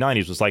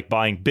 1990s was like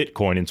buying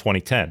Bitcoin in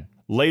 2010.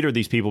 Later,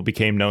 these people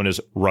became known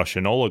as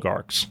Russian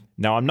oligarchs.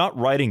 Now, I'm not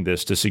writing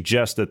this to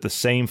suggest that the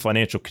same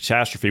financial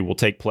catastrophe will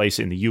take place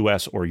in the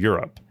US or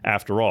Europe.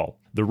 After all,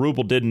 the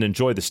ruble didn't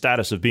enjoy the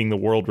status of being the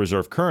world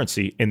reserve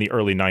currency in the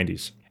early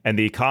 90s. And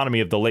the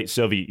economy of the late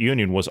Soviet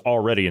Union was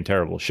already in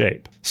terrible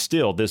shape.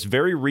 Still, this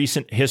very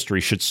recent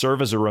history should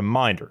serve as a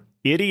reminder.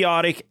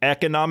 Idiotic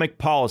economic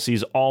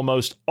policies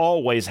almost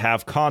always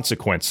have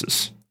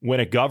consequences. When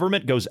a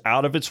government goes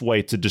out of its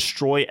way to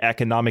destroy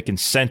economic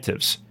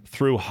incentives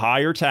through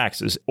higher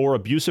taxes or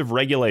abusive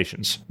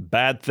regulations,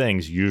 bad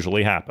things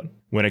usually happen.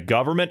 When a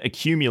government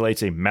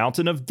accumulates a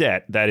mountain of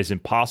debt that is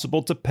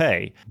impossible to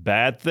pay,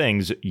 bad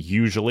things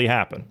usually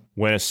happen.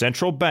 When a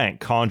central bank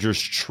conjures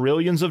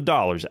trillions of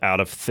dollars out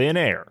of thin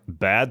air,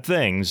 bad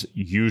things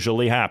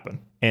usually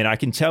happen. And I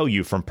can tell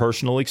you from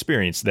personal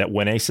experience that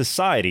when a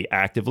society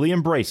actively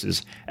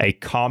embraces a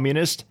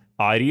communist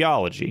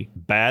ideology,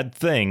 bad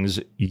things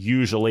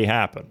usually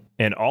happen.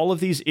 And all of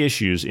these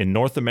issues in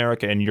North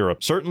America and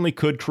Europe certainly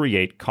could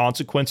create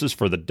consequences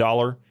for the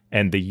dollar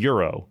and the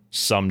euro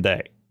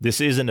someday.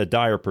 This isn't a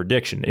dire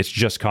prediction, it's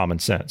just common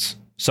sense.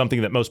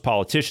 Something that most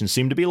politicians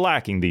seem to be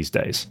lacking these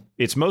days.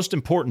 It's most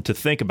important to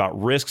think about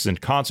risks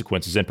and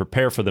consequences and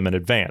prepare for them in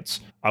advance.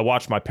 I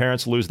watched my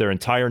parents lose their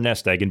entire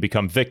nest egg and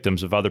become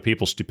victims of other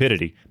people's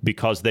stupidity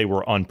because they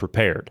were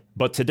unprepared.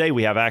 But today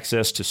we have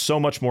access to so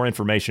much more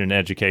information and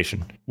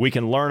education. We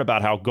can learn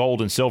about how gold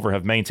and silver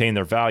have maintained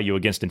their value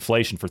against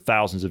inflation for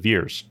thousands of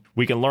years.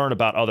 We can learn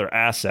about other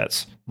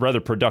assets, whether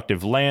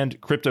productive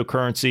land,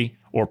 cryptocurrency,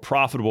 or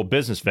profitable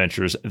business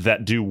ventures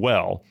that do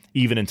well,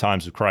 even in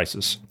times of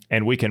crisis.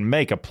 And we can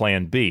make a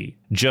plan B,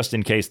 just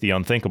in case the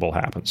unthinkable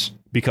happens.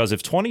 Because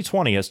if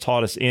 2020 has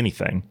taught us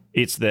anything,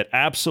 it's that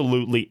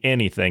absolutely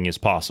anything is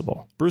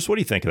possible. Bruce, what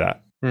do you think of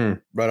that?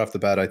 Right off the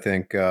bat, I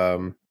think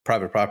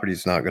private property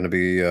is not going to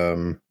be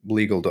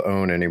legal to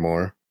own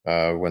anymore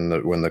when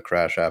the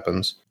crash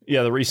happens.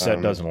 Yeah, the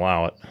reset doesn't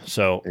allow it.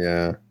 So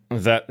yeah.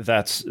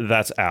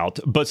 That's out.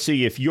 But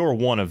see, if you're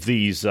one of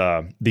these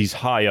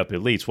high up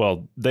elites,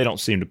 well, they don't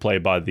seem to play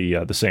by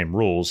the same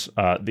rules.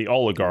 The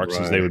oligarchs,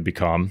 as they would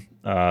become,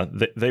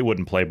 they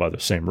wouldn't play by the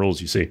same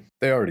rules. You see,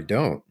 they already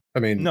don't. I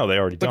mean, no, they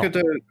already don't.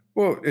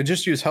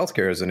 Just use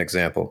healthcare as an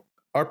example.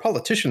 Our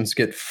politicians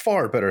get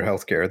far better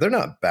healthcare. They're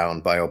not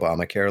bound by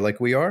Obamacare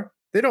like we are.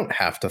 They don't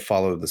have to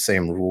follow the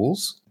same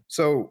rules.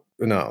 So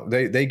no,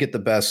 they get the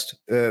best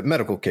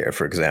medical care,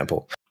 for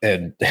example,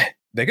 and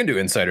they can do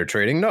insider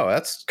trading. No,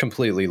 that's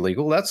completely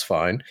legal. That's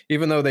fine.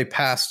 Even though they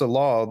passed a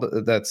law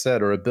that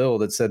said, or a bill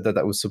that said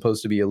that was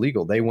supposed to be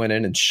illegal, they went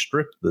in and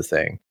stripped the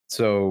thing.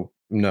 So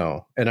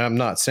no, and I'm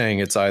not saying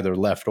it's either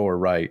left or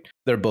right.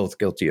 They're both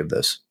guilty of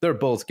this. They're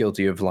both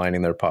guilty of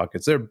lining their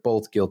pockets. They're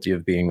both guilty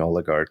of being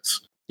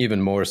oligarchs.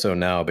 Even more so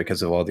now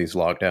because of all these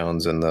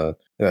lockdowns and the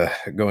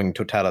going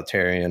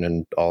totalitarian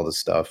and all this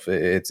stuff.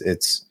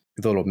 It's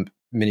little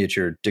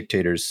miniature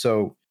dictators.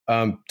 So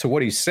to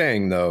what he's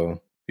saying,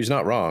 though, he's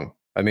not wrong.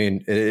 I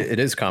mean, it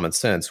is common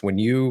sense. When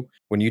you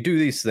do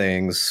these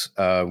things,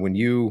 when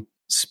you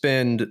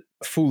spend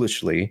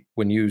foolishly,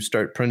 when you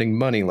start printing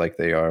money like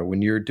they are,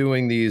 when you're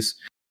doing these,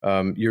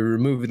 you're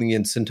removing the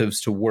incentives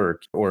to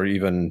work, or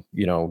even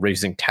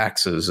raising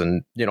taxes,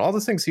 and all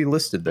the things he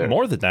listed there.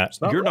 More than that,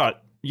 you're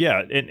not.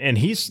 Yeah, and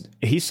he's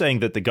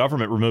saying that the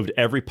government removed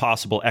every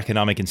possible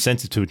economic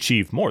incentive to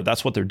achieve more.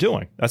 That's what they're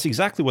doing. That's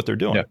exactly what they're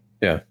doing.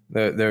 Yeah.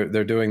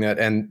 They're doing that,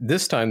 and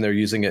this time they're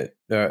using it.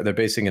 They're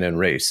basing it in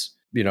race,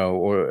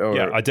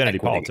 or identity equity.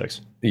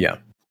 politics. Yeah,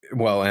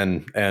 well,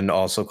 and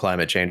also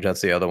climate change.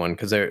 That's the other one,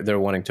 because they're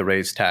wanting to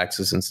raise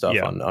taxes and stuff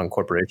on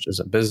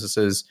corporations and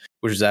businesses,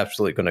 which is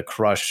absolutely going to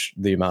crush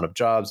the amount of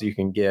jobs you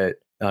can get.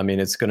 I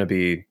mean, it's going to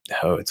be,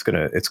 it's going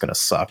to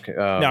suck.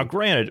 Now,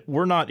 granted,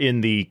 we're not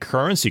in the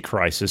currency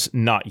crisis,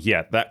 not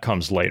yet. That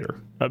comes later.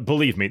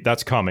 Believe me,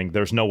 that's coming.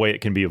 There's no way it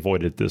can be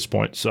avoided at this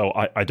point. So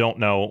I don't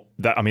know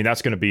that. I mean,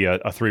 that's going to be a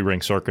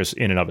three-ring circus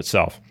in and of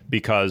itself,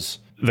 because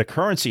the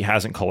currency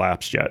hasn't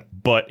collapsed yet.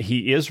 But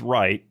he is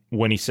right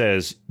when he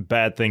says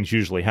bad things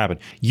usually happen.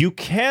 You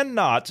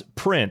cannot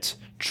print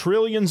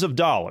trillions of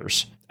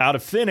dollars out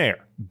of thin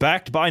air,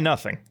 backed by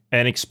nothing,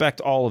 and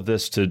expect all of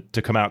this to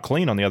come out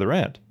clean on the other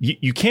end.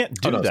 You can't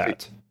do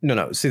that.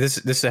 No. See, this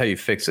is how you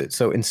fix it.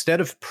 So instead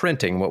of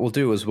printing, what we'll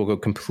do is we'll go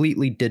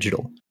completely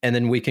digital, and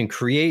then we can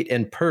create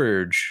and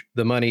purge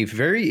the money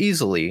very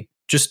easily,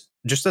 just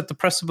at the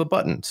press of a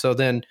button. So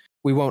then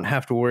we won't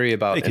have to worry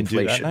about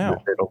inflation. Do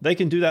that now. They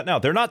can do that now.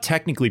 They're not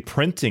technically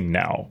printing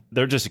now.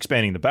 They're just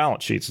expanding the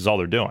balance sheets is all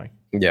they're doing.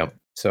 Yeah.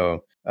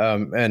 So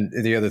and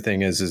the other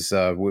thing is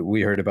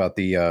we heard about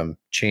the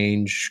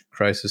change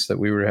crisis that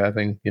we were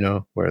having,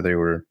 where they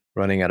were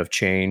running out of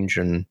change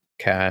and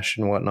cash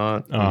and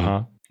whatnot.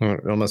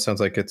 It almost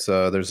sounds like it's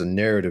there's a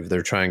narrative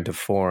they're trying to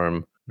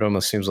form. It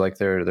almost seems like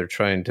they're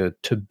trying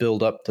to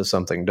build up to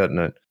something, doesn't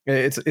it?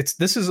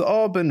 This has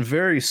all been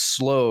very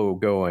slow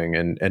going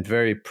and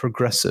very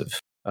progressive,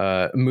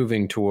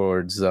 moving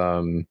towards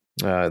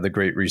the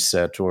Great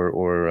Reset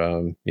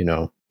or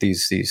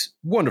these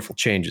wonderful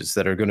changes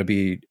that are going to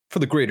be for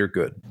the greater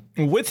good.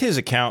 With his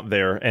account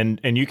there, and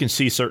you can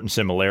see certain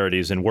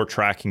similarities, and we're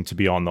tracking to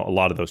be on a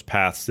lot of those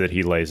paths that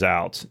he lays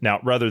out. Now,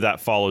 whether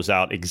that follows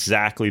out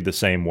exactly the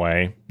same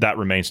way, that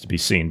remains to be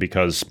seen,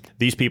 because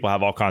these people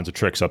have all kinds of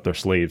tricks up their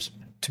sleeves.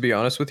 To be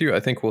honest with you, I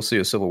think we'll see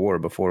a civil war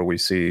before we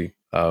see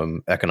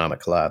economic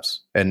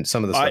collapse and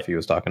some of the stuff he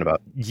was talking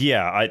about.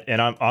 Yeah,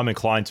 I'm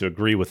inclined to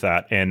agree with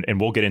that, and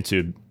we'll get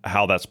into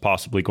how that's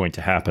possibly going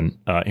to happen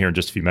here in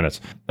just a few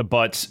minutes.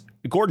 But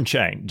Gordon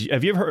Chang,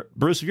 have you ever heard,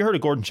 Bruce? Have you heard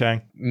of Gordon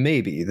Chang?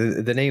 Maybe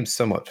the name's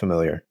somewhat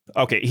familiar.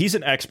 Okay, he's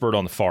an expert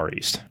on the Far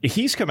East.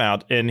 He's come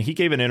out and he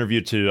gave an interview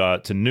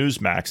to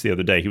Newsmax the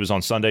other day. He was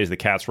on Sunday's The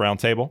Cats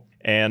Roundtable,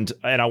 and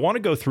I want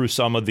to go through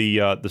some of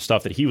the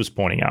stuff that he was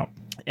pointing out.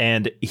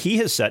 And he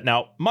has said,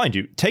 now, mind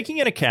you, taking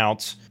into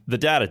account the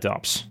data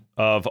dumps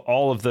of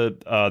all of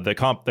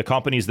the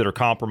companies that are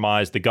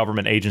compromised, the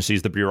government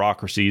agencies, the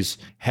bureaucracies,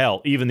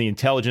 hell, even the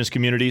intelligence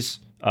communities,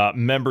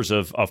 members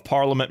of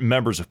parliament,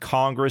 members of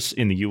Congress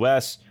in the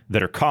U.S.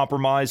 that are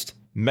compromised,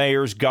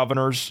 mayors,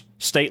 governors,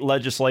 state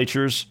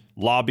legislatures,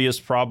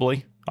 lobbyists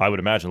probably. I would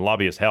imagine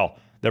lobbyists, hell,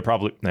 they're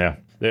probably, yeah.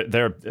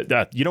 They're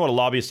you know what a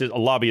lobbyist is? A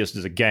lobbyist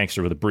is a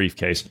gangster with a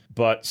briefcase.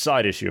 But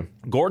side issue,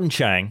 Gordon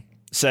Chang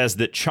says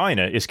that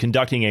China is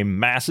conducting a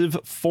massive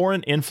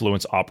foreign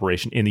influence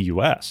operation in the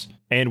U.S.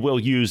 and will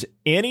use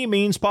any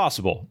means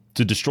possible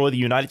to destroy the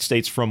United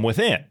States from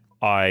within.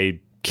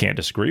 I can't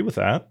disagree with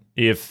that.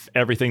 If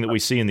everything that we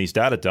see in these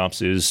data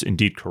dumps is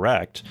indeed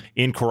correct,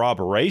 in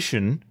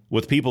corroboration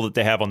with people that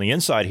they have on the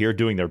inside here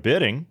doing their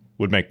bidding,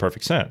 would make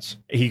perfect sense.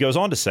 He goes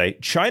on to say,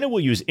 China will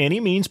use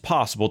any means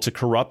possible to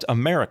corrupt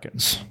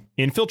Americans,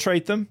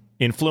 infiltrate them,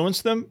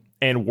 influence them,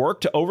 and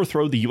work to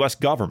overthrow the U.S.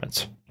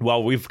 government.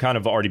 Well, we've kind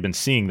of already been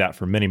seeing that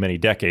for many, many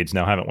decades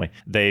now, haven't we?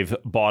 They've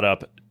bought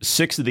up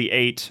 6 of the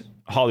 8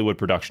 Hollywood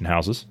production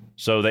houses,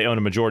 so they own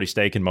a majority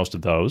stake in most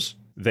of those.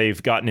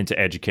 They've gotten into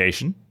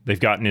education. They've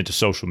gotten into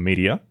social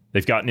media.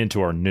 They've gotten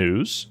into our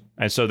news.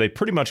 And so they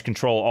pretty much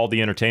control all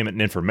the entertainment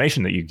and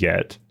information that you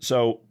get.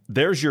 So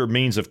there's your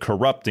means of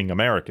corrupting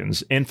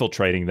Americans,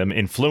 infiltrating them,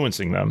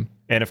 influencing them.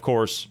 And of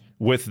course,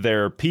 with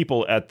their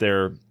people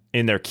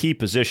in their key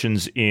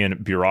positions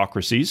in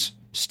bureaucracies,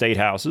 state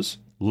houses,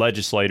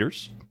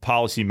 legislators,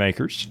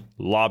 policymakers,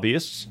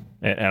 lobbyists,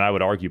 and I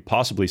would argue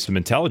possibly some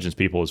intelligence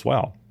people as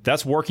well.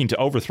 That's working to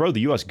overthrow the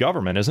U.S.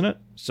 government, isn't it?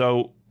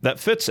 So that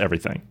fits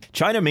everything.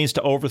 China means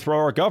to overthrow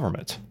our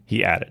government,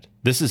 he added.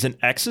 This is an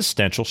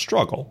existential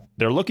struggle.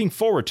 They're looking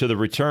forward to the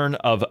return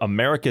of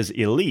America's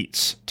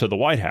elites to the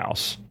White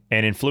House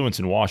and influence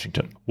in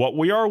Washington. What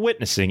we are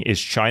witnessing is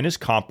China's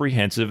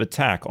comprehensive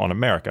attack on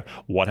America.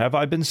 What have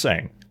I been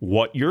saying?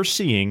 What you're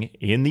seeing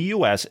in the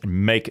U.S.,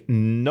 make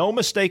no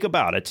mistake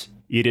about it,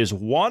 it is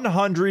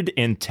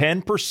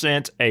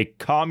 110% a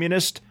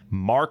communist,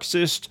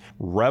 Marxist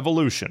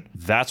revolution.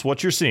 That's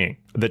what you're seeing.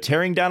 The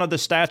tearing down of the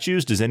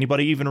statues, does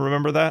anybody even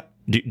remember that?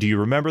 Do you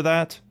remember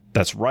that?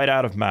 That's right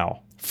out of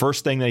Mao.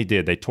 First thing they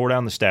did, they tore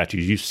down the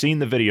statues. You've seen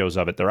the videos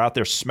of it. They're out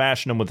there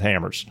smashing them with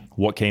hammers.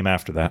 What came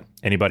after that?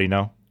 Anybody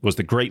know? It was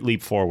the Great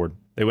Leap Forward.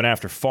 They went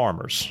after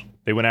farmers.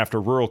 They went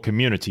after rural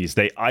communities.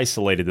 They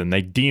isolated them.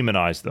 They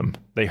demonized them.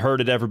 They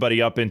herded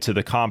everybody up into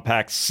the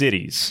compact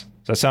cities.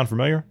 Does that sound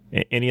familiar?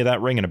 Any of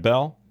that ringing a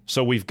bell?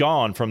 So we've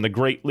gone from the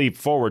Great Leap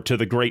Forward to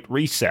the Great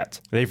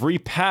Reset. They've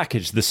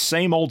repackaged the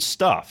same old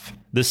stuff.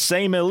 The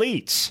same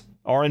elites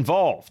are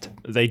involved.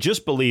 They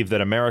just believe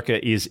that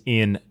America is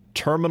in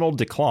terminal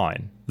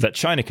decline, that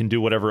China can do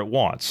whatever it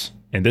wants.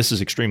 And this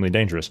is extremely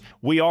dangerous.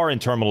 We are in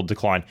terminal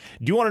decline.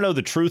 Do you want to know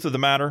the truth of the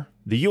matter?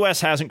 The U.S.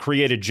 hasn't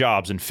created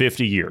jobs in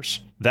 50 years.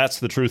 That's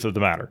the truth of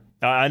the matter.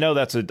 I know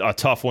that's a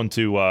tough one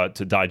to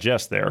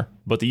digest there,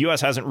 but the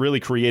U.S. hasn't really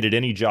created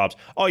any jobs.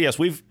 Oh, yes,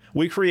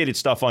 we created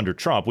stuff under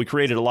Trump. We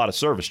created a lot of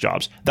service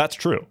jobs. That's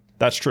true.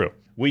 That's true.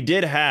 We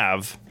did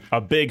have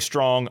a big,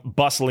 strong,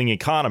 bustling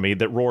economy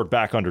that roared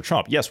back under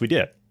Trump. Yes, we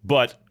did.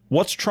 But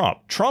what's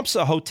Trump? Trump's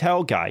a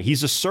hotel guy.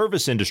 He's a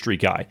service industry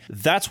guy.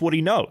 That's what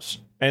he knows.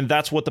 And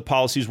that's what the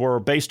policies were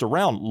based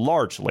around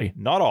largely.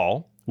 Not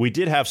all. We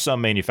did have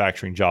some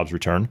manufacturing jobs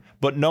return,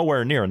 but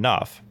nowhere near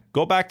enough.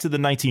 Go back to the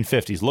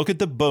 1950s. Look at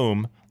the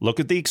boom. Look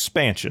at the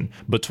expansion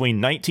between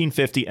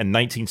 1950 and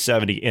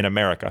 1970 in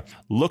America.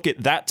 Look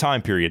at that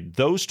time period,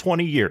 those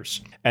 20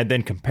 years, and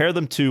then compare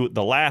them to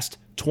the last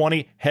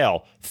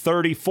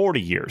 30,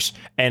 40 years,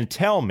 and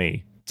tell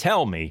me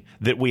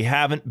that we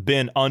haven't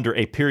been under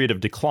a period of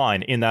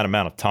decline in that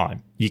amount of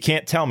time. You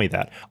can't tell me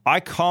that.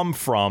 I come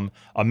from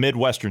a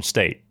Midwestern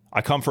state.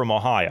 I come from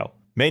Ohio.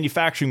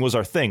 Manufacturing was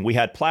our thing. We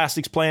had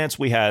plastics plants.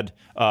 We had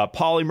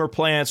polymer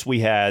plants. We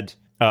had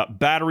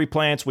battery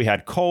plants. We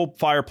had coal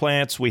fire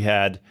plants. We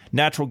had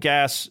natural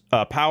gas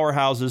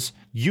powerhouses.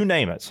 You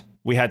name it.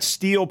 We had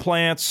steel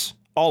plants.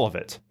 All of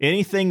it.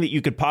 Anything that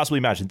you could possibly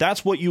imagine.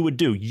 That's what you would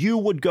do. You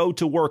would go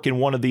to work in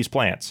one of these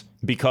plants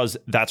because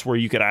that's where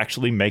you could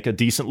actually make a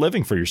decent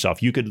living for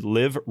yourself. You could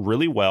live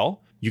really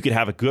well. You could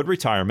have a good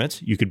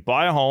retirement. You could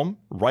buy a home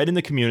right in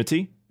the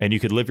community and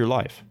you could live your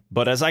life.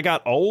 But as I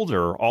got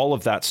older, all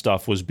of that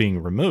stuff was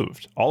being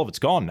removed. All of it's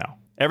gone now.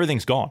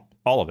 Everything's gone.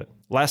 All of it.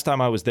 Last time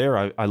I was there,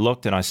 I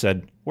looked and I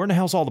said, where in the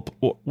hell's all the,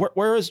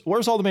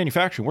 where's all the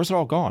manufacturing? Where's it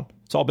all gone?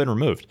 It's all been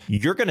removed.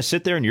 You're going to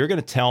sit there and you're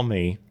going to tell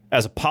me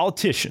as a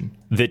politician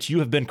that you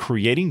have been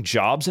creating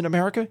jobs in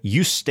America?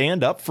 You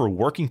stand up for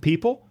working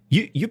people?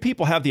 You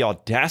people have the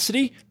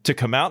audacity to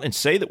come out and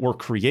say that we're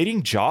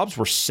creating jobs,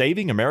 we're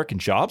saving American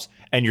jobs,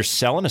 and you're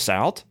selling us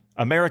out?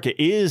 America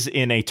is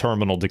in a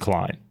terminal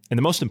decline. And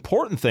the most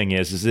important thing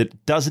is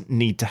it doesn't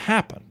need to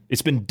happen.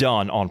 It's been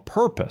done on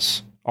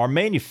purpose. Our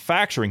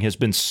manufacturing has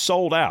been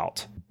sold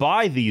out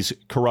by these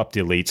corrupt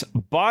elites,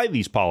 by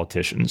these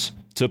politicians,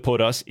 to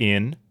put us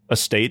in a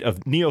state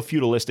of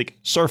neo-feudalistic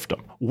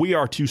serfdom. We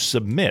are to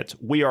submit,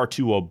 we are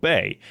to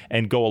obey,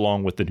 and go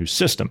along with the new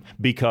system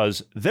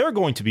because they're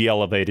going to be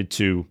elevated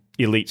to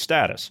elite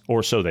status,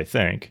 or so they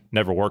think.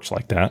 Never works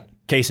like that.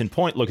 Case in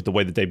point, look at the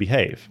way that they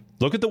behave.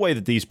 Look at the way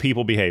that these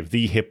people behave.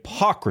 The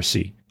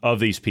hypocrisy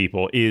of these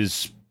people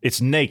it's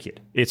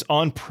naked. It's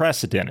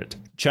unprecedented.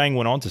 Chang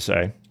went on to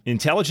say,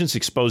 intelligence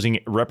exposing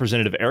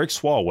Representative Eric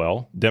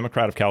Swalwell,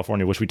 Democrat of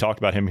California, which we talked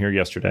about him here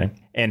yesterday,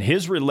 and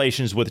his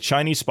relations with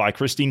Chinese spy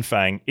Christine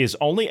Fang is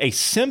only a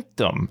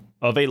symptom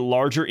of a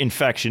larger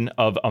infection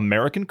of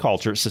American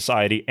culture,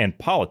 society, and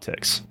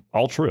politics.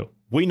 All true.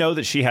 We know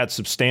that she had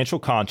substantial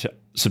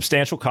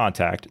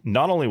contact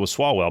not only with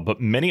Swalwell,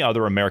 but many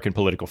other American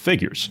political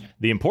figures.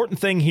 The important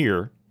thing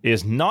here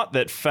is not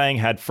that Fang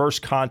had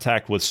first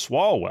contact with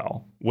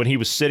Swalwell when he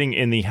was sitting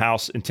on the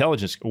House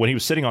Intelligence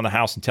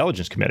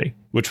Committee,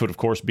 which would of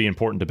course be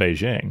important to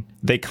Beijing.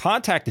 They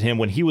contacted him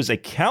when he was a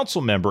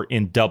council member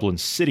in Dublin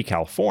City,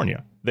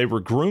 California. They were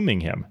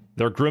grooming him.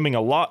 They're grooming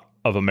a lot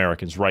of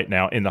Americans right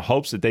now in the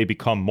hopes that they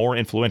become more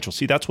influential.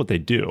 See, that's what they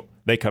do.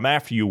 They come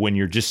after you when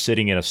you're just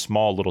sitting in a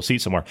small little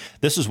seat somewhere.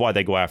 This is why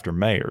they go after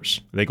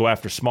mayors. They go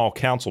after small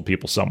council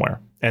people somewhere.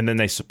 And then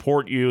they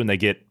support you and they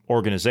get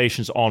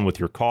organizations on with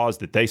your cause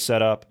that they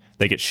set up.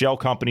 They get shell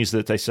companies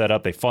that they set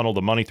up. They funnel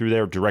the money through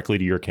there directly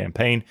to your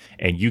campaign,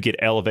 and you get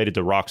elevated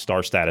to rock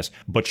star status.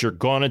 But you're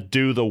going to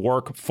do the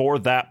work for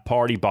that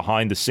party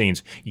behind the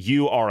scenes.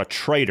 You are a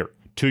traitor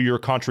to your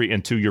country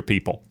and to your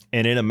people.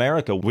 And in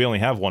America, we only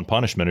have one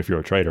punishment if you're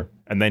a traitor,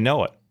 and they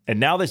know it. And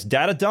now this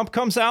data dump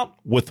comes out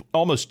with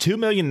almost 2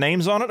 million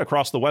names on it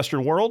across the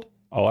Western world.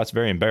 Oh, that's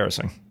very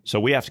embarrassing. So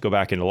we have to go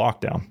back into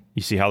lockdown.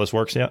 You see how this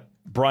works yet?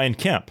 Brian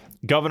Kemp,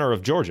 governor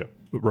of Georgia,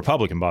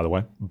 Republican, by the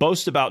way,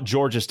 boasts about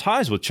Georgia's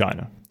ties with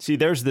China. See,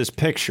 there's this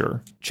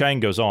picture. Chang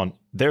goes on.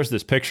 There's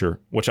this picture,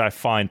 which I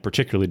find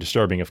particularly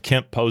disturbing, of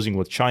Kemp posing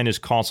with China's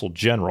consul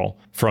general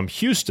from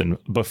Houston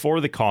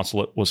before the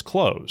consulate was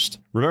closed.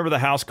 Remember, the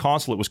House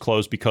consulate was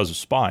closed because of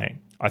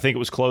spying. I think it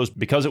was closed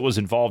because it was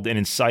involved in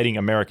inciting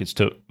Americans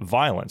to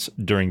violence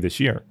during this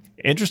year.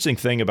 Interesting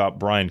thing about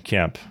Brian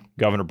Kemp,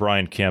 Governor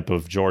Brian Kemp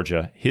of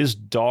Georgia, his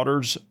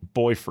daughter's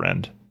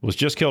boyfriend was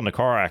just killed in a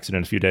car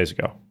accident a few days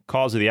ago.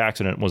 Cause of the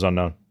accident was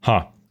unknown.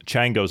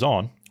 Chang goes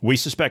on. We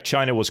suspect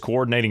China was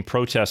coordinating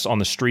protests on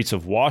the streets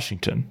of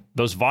Washington,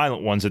 those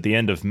violent ones at the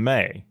end of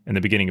May and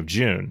the beginning of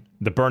June,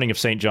 the burning of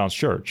St. John's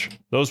Church.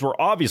 Those were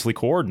obviously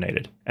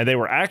coordinated, and they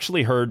were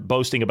actually heard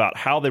boasting about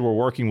how they were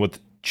working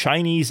with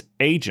Chinese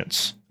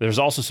agents. There's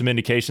also some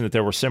indication that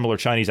there were similar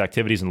Chinese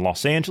activities in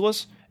Los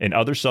Angeles and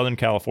other Southern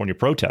California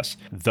protests.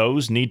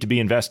 Those need to be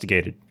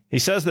investigated. He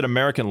says that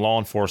American law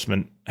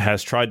enforcement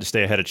has tried to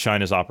stay ahead of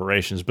China's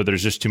operations, but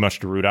there's just too much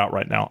to root out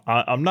right now.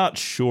 I'm not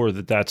sure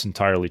that that's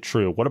entirely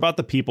true. What about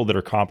the people that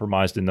are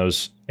compromised in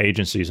those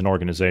agencies and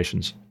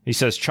organizations? He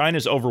says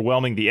China's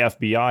overwhelming the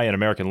FBI and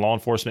American law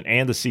enforcement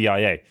and the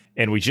CIA,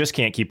 and we just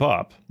can't keep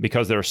up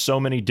because there are so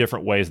many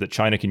different ways that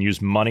China can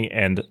use money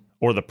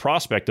or the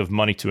prospect of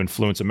money to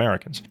influence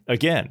Americans.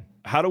 Again,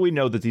 how do we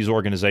know that these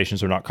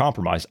organizations are not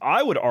compromised?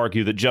 I would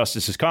argue that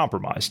justice is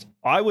compromised.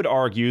 I would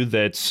argue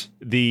that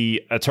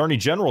the Attorney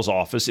General's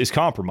office is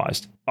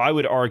compromised. I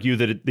would argue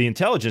that the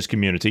intelligence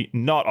community,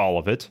 not all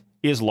of it,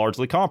 is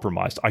largely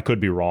compromised. I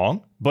could be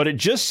wrong, but it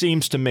just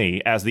seems to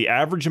me, as the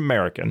average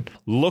American,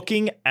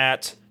 looking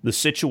at the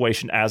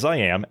situation as I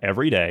am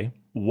every day,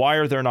 why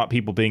are there not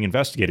people being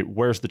investigated?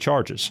 Where's the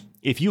charges?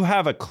 If you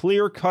have a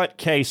clear-cut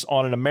case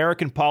on an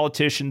American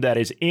politician that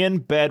is in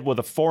bed with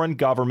a foreign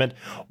government,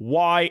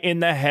 why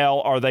in the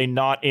hell are they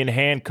not in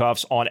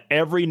handcuffs on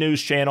every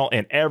news channel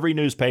and every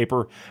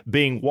newspaper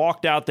being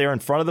walked out there in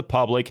front of the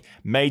public,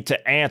 made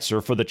to answer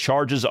for the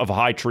charges of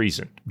high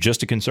treason?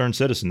 Just a concerned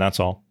citizen, that's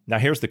all. Now,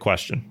 here's the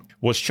question.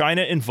 Was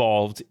China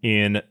involved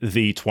in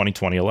the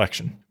 2020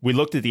 election? We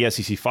looked at the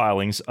SEC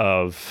filings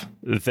of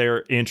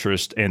their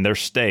interest and their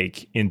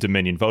stake in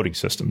Dominion voting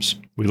systems.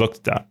 We looked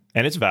at that,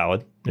 and it's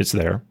valid. It's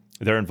there.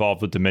 They're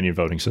involved with Dominion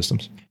voting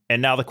systems.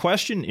 And now the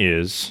question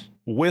is,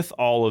 with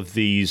all of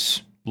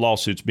these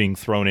lawsuits being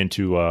thrown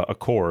into a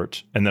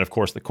court, and then, of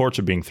course, the courts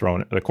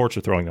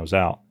are throwing those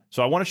out.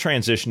 So I want to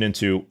transition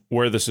into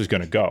where this is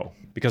going to go,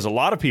 because a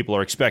lot of people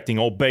are expecting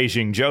old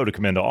Beijing Joe to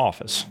come into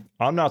office.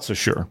 I'm not so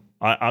sure.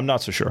 I'm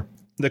not so sure.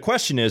 The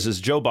question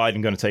is Joe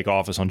Biden going to take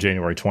office on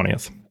January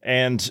 20th?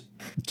 And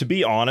to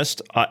be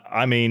honest,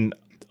 I mean,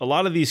 a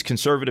lot of these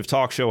conservative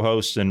talk show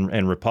hosts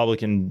and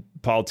Republican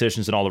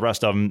politicians and all the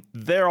rest of them,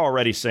 they're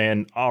already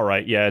saying,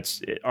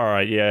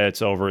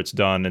 it's over, it's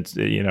done. It's,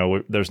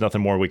 there's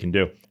nothing more we can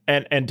do.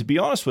 And to be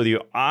honest with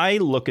you, I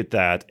look at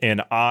that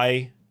and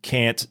I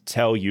can't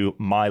tell you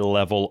my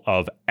level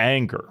of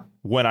anger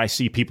when I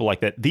see people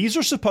like that. These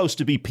are supposed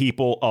to be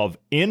people of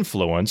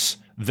influence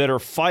that are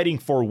fighting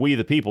for we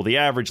the people, the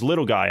average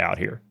little guy out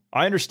here.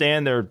 I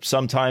understand they're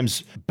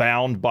sometimes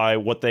bound by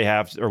what they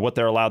have or what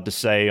they're allowed to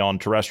say on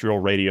terrestrial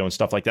radio and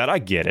stuff like that. I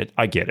get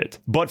it.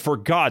 But for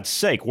God's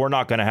sake, we're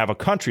not going to have a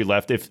country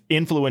left if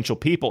influential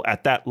people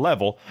at that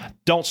level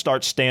don't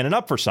start standing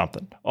up for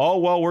something. Oh,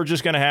 well, we're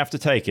just going to have to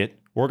take it.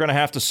 We're going to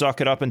have to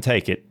suck it up and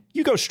take it.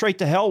 You go straight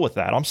to hell with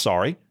that. I'm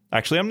sorry.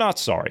 Actually, I'm not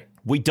sorry.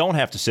 We don't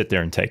have to sit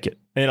there and take it.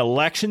 An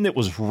election that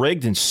was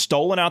rigged and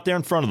stolen out there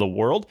in front of the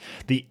world.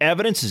 The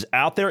evidence is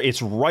out there.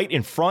 It's right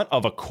in front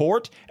of a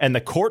court, and the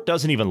court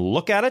doesn't even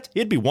look at it.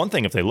 It'd be one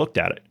thing if they looked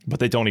at it,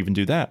 but they don't even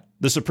do that.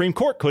 The Supreme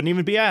Court couldn't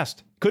even be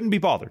asked. Couldn't be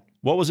bothered.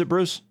 What was it,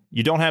 Bruce?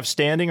 You don't have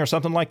standing or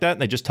something like that,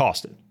 and they just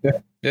tossed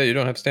it. Yeah, you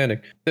don't have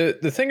standing. The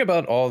thing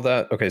about all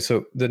that, okay,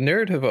 so the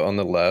narrative on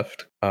the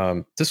left,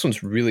 this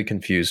one's really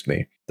confused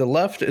me. The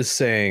left is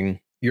saying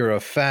you're a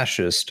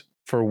fascist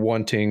for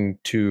wanting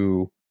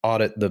to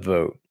audit the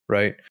vote,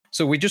 right?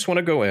 So we just want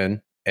to go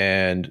in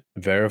and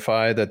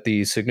verify that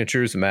the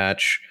signatures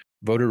match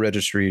voter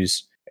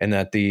registries and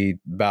that the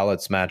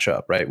ballots match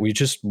up, right? We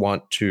just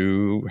want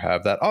to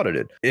have that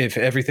audited. If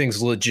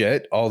everything's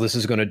legit, all this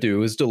is going to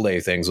do is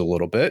delay things a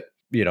little bit.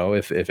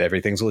 If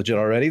everything's legit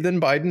already, then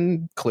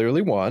Biden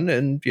clearly won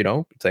and,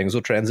 things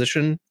will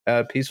transition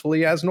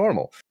peacefully as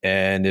normal.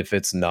 And if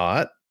it's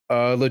not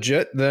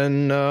legit,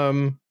 then,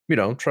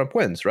 Trump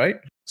wins, right?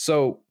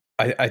 So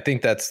I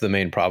think that's the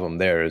main problem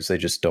there, is they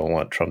just don't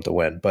want Trump to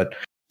win. But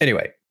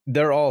anyway,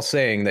 they're all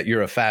saying that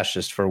you're a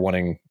fascist for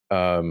wanting.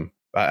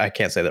 I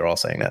can't say they're all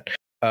saying that.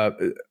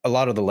 A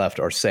lot of the left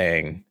are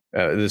saying,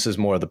 this is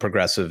more the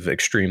progressive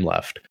extreme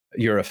left,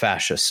 you're a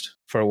fascist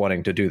for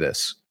wanting to do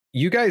this.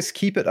 You guys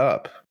keep it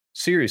up.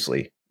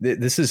 Seriously.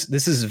 This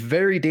is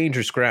very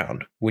dangerous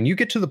ground. When you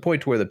get to the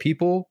point where the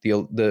people,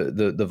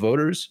 the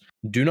voters,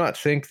 do not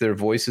think their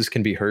voices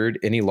can be heard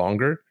any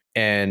longer,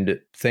 and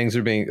things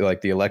are being,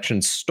 like, the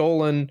election's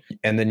stolen,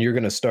 and then you're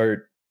going to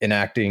start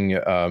enacting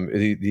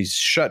these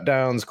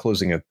shutdowns,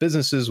 closing of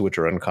businesses, which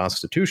are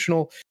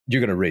unconstitutional.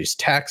 You're going to raise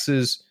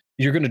taxes.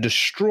 You're going to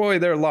destroy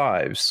their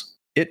lives.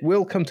 It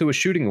will come to a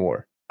shooting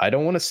war. I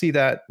don't want to see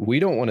that. We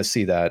don't want to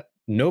see that.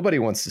 Nobody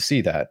wants to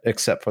see that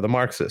except for the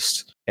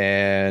Marxists.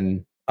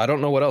 And I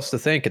don't know what else to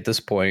think at this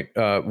point,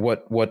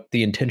 what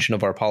the intention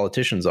of our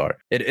politicians are.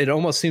 It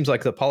almost seems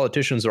like the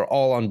politicians are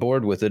all on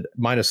board with it,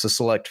 minus a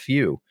select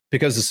few,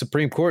 because the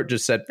Supreme Court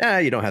just said,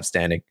 you don't have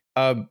standing.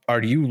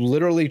 Are you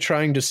literally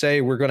trying to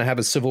say we're going to have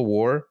a civil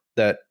war?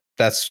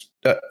 That's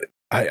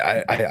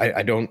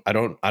I don't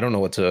know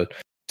what to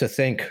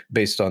think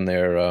based on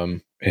their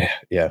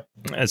yeah.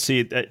 And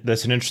see,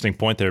 that's an interesting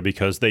point there,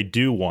 because they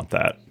do want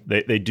that.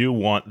 They do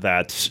want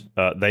that.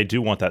 They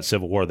do want that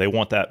civil war. They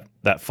want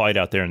that fight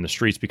out there in the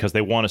streets, because they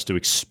want us to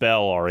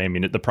expel our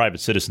the private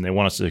citizen. They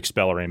want us to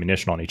expel our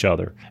ammunition on each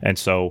other, and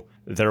so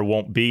there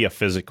won't be a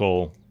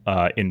physical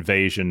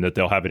invasion that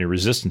they'll have any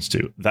resistance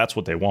to. That's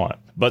what they want.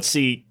 But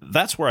see,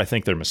 that's where I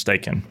think they're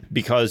mistaken,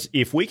 because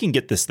if we can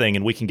get this thing,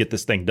 and we can get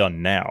this thing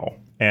done now,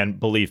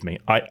 and believe me,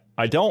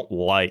 I don't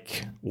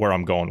like where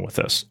I'm going with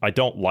this. I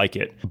don't like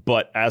it.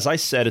 But as I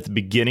said at the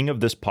beginning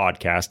of this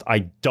podcast, I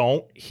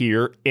don't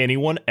hear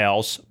anyone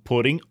else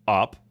putting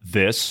up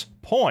this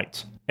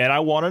point. And I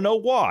want to know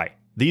why.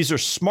 These are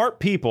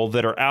smart people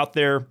that are out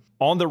there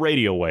on the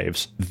radio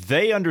waves.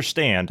 They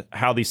understand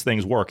how these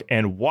things work,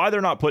 and why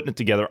they're not putting it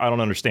together, I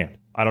don't understand.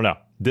 I don't know.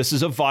 This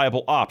is a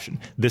viable option.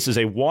 This is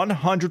a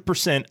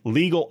 100%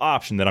 legal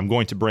option that I'm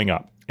going to bring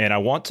up. And I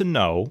want to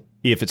know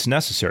if it's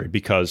necessary,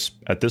 because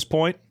at this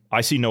point, I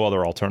see no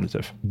other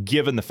alternative,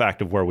 given the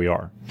fact of where we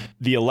are.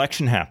 The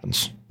election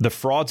happens. The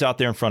fraud's out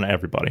there in front of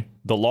everybody.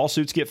 The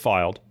lawsuits get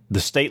filed.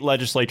 The state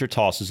legislature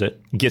tosses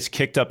it, gets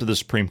kicked up to the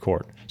Supreme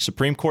Court.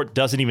 Supreme Court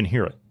doesn't even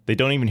hear it. They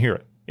don't even hear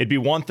it. It'd be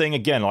one thing,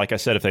 again, like I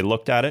said, if they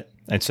looked at it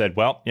and said,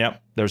 well, yeah,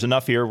 there's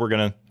enough here. We're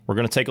going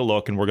to take a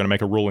look, and we're going to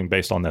make a ruling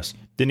based on this.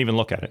 Didn't even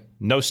look at it.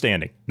 No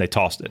standing. They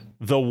tossed it.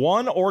 The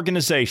one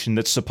organization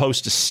that's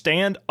supposed to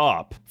stand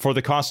up for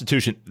the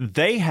Constitution,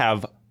 they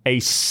have a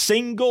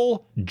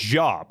single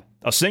job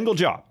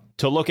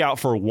to look out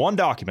for one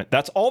document.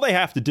 That's all they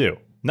have to do.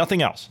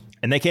 Nothing else.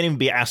 And they can't even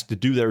be asked to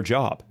do their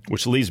job,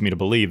 which leads me to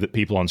believe that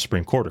people on the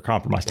Supreme Court are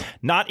compromised.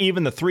 Not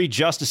even the 3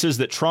 justices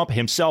that Trump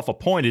himself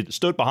appointed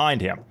stood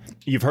behind him.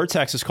 You've heard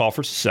Texas call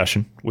for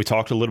secession. We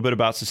talked a little bit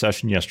about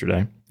secession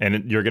yesterday,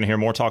 and you're going to hear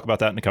more talk about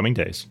that in the coming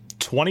days.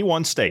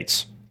 21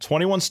 states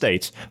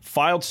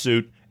filed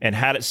suit and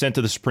had it sent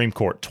to the Supreme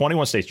Court.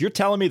 21 states. You're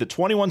telling me that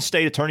 21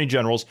 state attorney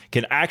generals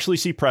can actually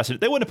see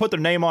precedent? They wouldn't have put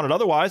their name on it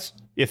otherwise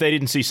if they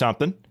didn't see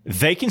something.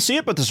 They can see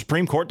it, but the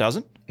Supreme Court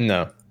doesn't?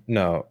 No.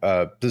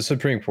 The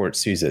Supreme Court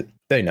sees it.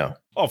 They know.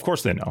 Oh, of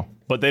course they know.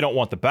 But they don't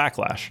want the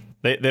backlash.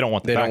 They don't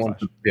want the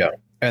backlash.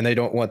 And they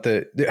don't want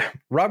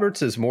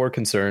Roberts is more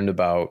concerned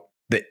about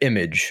the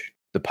image,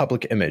 the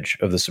public image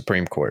of the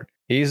Supreme Court.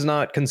 He's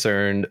not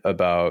concerned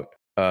about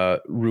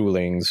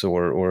rulings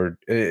or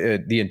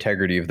the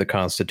integrity of the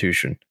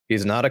Constitution.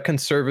 He's not a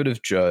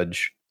conservative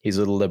judge. He's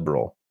a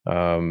liberal.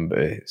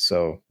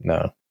 So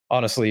no,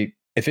 honestly,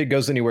 if it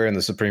goes anywhere in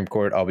the Supreme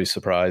Court, I'll be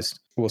surprised.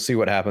 We'll see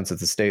what happens at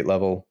the state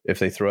level. If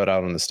they throw it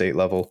out on the state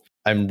level,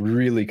 I'm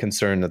really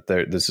concerned that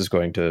this is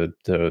going to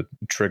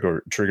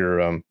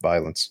trigger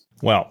violence.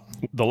 Well,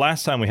 the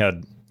last time we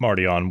had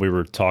Marty on, we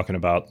were talking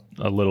about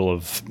a little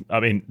of,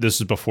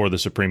 this is before the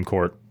Supreme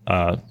Court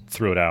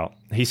threw it out.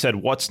 He said,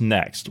 what's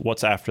next?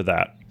 What's after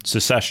that?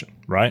 Secession,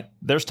 right?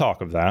 There's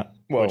talk of that,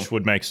 which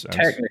would make sense.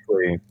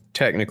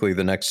 Technically,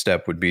 the next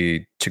step would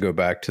be to go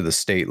back to the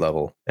state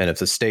level. And if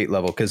the state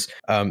level, because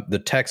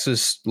the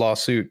Texas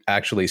lawsuit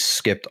actually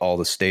skipped all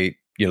the state,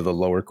 the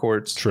lower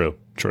courts. True.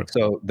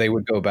 So they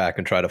would go back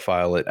and try to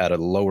file it at a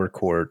lower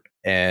court.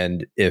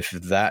 And if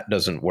that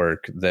doesn't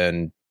work,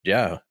 then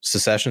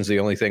secession is the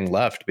only thing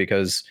left,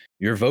 because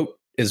your vote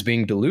is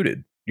being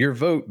diluted. Your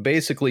vote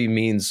basically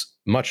means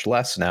much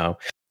less now.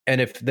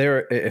 And if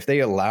there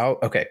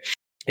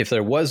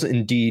was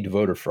indeed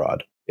voter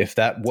fraud, if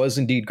that was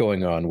indeed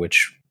going on,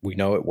 which we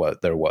know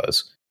there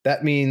was,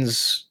 that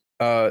means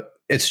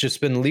it's just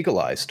been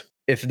legalized.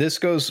 If this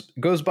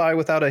goes by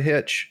without a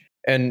hitch,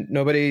 and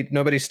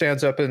nobody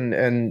stands up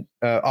and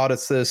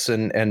audits this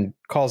and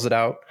calls it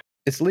out,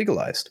 it's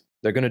legalized.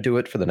 They're going to do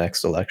it for the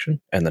next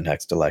election and the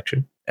next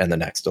election and the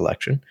next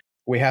election.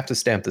 We have to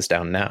stamp this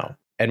down now,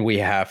 and we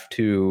have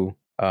to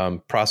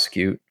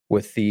prosecute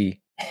with the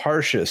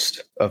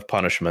harshest of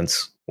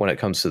punishments when it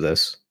comes to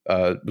this,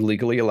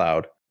 legally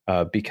allowed,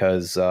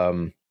 because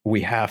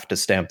we have to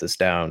stamp this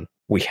down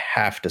we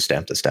have to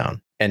stamp this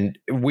down. And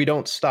we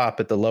don't stop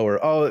at the lower,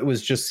 it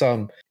was just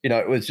some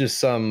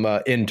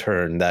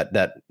intern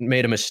that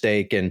made a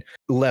mistake and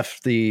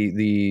left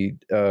the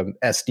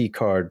SD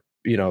card.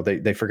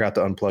 They forgot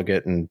to unplug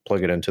it and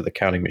plug it into the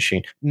counting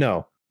machine.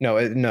 No.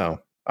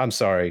 I'm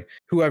sorry.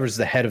 Whoever's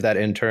the head of that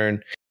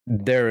intern,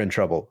 they're in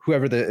trouble.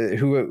 Whoever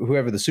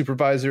the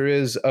supervisor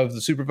is of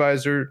the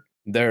supervisor,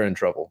 they're in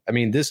trouble. I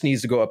mean, this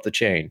needs to go up the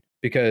chain,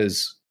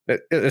 because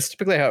it's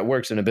typically how it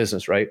works in a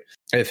business, right?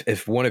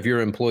 If one of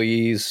your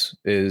employees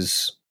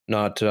is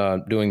not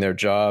doing their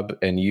job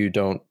and you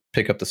don't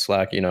pick up the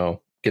slack,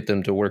 get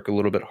them to work a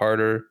little bit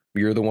harder,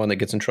 you're the one that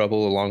gets in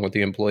trouble along with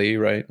the employee,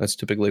 right? That's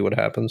typically what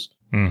happens.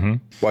 Mm-hmm.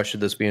 Why should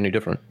this be any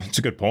different? It's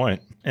a good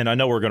point. And I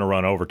know we're going to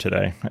run over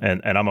today,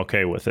 and I'm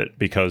okay with it,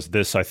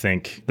 because I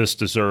think this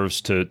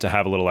deserves to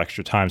have a little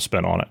extra time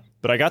spent on it.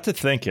 But I got to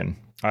thinking,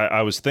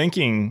 I was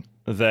thinking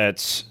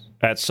that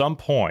at some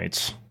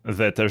point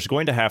that there's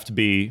going to have to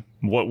be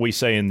what we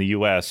say in the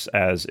U.S.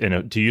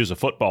 to use a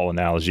football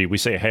analogy, we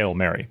say a Hail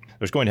Mary.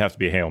 There's going to have to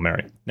be a Hail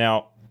Mary.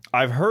 Now,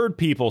 I've heard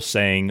people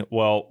saying,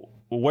 well,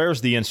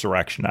 where's the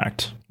Insurrection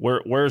Act?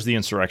 Where's the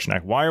Insurrection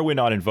Act? Why are we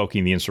not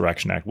invoking the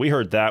Insurrection Act? We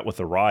heard that with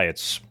the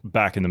riots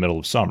back in the middle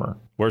of summer.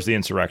 Where's the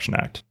Insurrection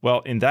Act?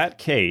 Well, in that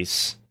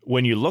case,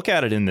 when you look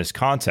at it in this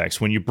context,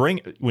 when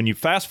you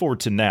fast forward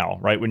to now,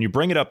 right, when you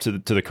bring it up to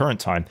the current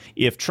time,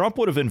 if Trump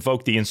would have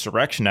invoked the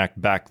Insurrection Act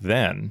back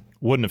then,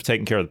 wouldn't have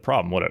taken care of the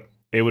problem, would it?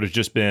 It would have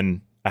just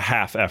been a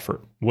half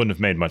effort. Wouldn't have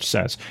made much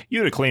sense. You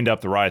would have cleaned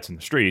up the riots in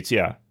the streets,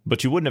 yeah,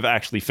 but you wouldn't have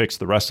actually fixed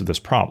the rest of this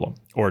problem,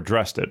 or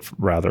addressed it,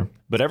 rather.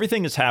 But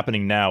everything that's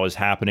happening now is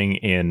happening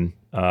in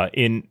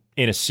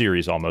a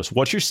series almost.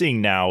 What you're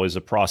seeing now is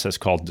a process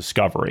called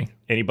discovery.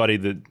 Anybody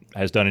that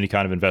has done any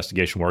kind of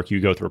investigation work, you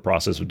go through a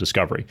process of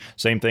discovery.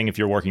 Same thing if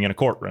you're working in a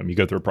courtroom, you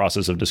go through a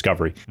process of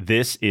discovery.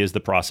 This is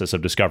the process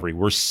of discovery.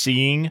 We're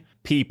seeing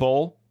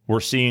people, we're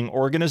seeing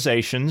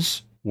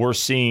organizations, we're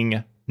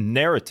seeing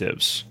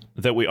narratives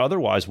that we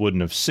otherwise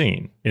wouldn't have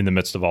seen in the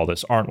midst of all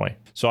this, aren't we?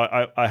 So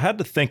I had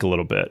to think a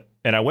little bit,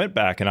 and I went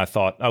back and I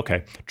thought,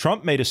 okay,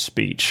 Trump made a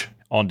speech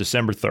on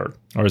December 3rd,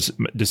 or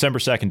December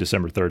 2nd,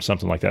 December 3rd,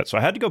 something like that. So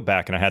I had to go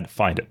back and I had to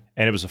find it.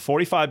 And it was a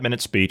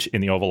 45-minute speech in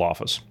the Oval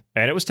Office.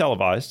 And it was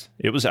televised.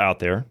 It was out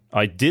there.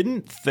 I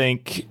didn't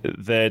think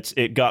that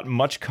it got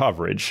much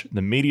coverage.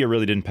 The media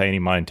really didn't pay any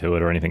mind to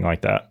it or anything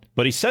like that.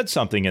 But he said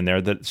something in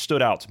there that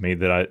stood out to me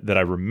that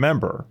I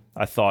remember.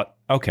 I thought,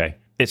 okay,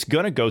 it's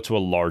going to go to a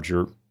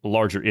larger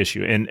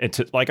issue. And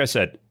like I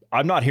said,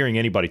 I'm not hearing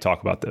anybody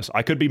talk about this.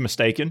 I could be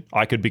mistaken.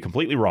 I could be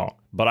completely wrong,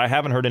 but I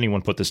haven't heard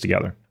anyone put this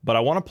together. But I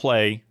want to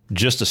play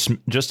just a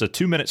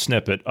 2-minute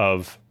snippet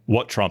of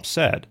what Trump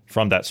said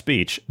from that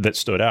speech that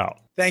stood out.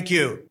 Thank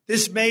you.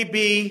 This may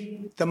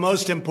be the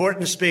most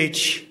important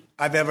speech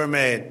I've ever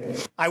made.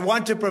 I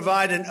want to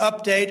provide an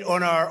update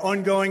on our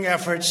ongoing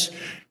efforts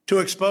to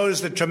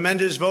expose the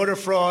tremendous voter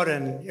fraud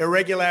and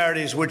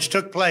irregularities which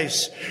took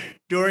place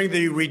during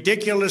the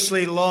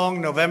ridiculously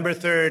long November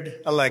 3rd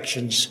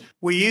elections.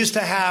 We used to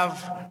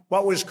have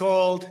what was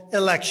called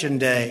Election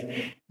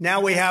Day.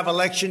 Now we have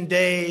election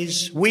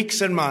days,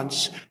 weeks and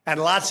months, and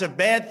lots of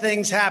bad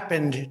things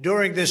happened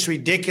during this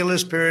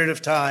ridiculous period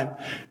of time,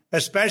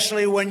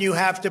 especially when you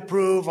have to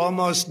prove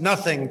almost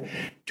nothing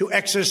to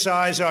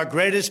exercise our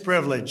greatest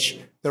privilege,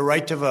 the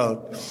right to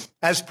vote.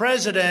 As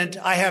president,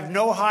 I have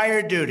no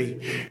higher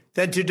duty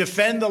than to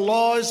defend the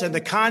laws and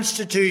the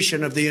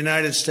Constitution of the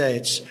United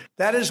States.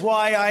 That is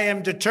why I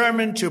am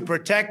determined to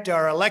protect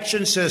our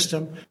election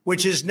system,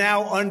 which is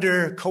now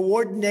under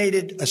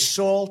coordinated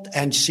assault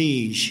and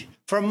siege.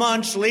 For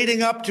months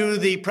leading up to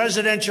the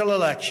presidential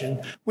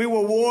election, we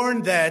were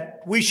warned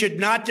that we should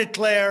not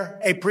declare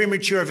a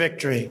premature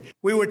victory.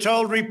 We were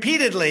told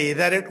repeatedly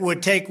that it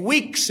would take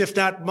weeks, if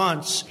not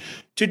months,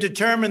 to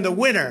determine the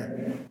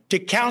winner, to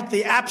count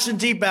the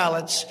absentee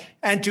ballots,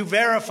 and to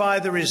verify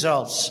the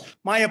results.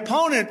 My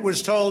opponent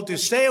was told to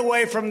stay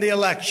away from the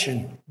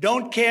election.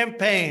 Don't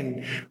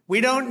campaign.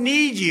 We don't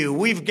need you.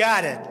 We've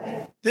got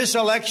it. This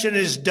election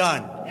is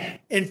done.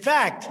 In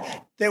fact,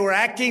 they were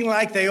acting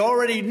like they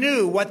already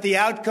knew what the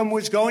outcome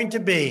was going to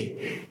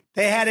be.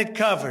 They had it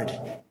covered,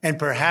 and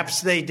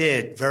perhaps they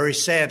did, very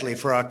sadly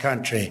for our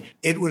country.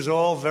 It was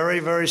all very,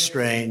 very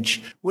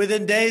strange.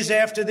 Within days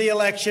after the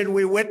election,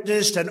 we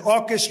witnessed an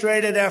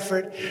orchestrated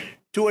effort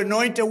to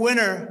anoint a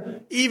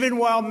winner, even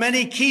while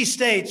many key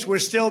states were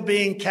still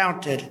being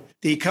counted.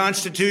 The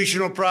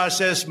constitutional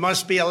process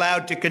must be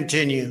allowed to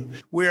continue.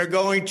 We are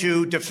going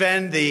to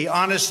defend the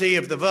honesty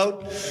of the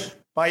vote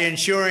by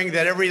ensuring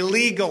that every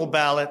legal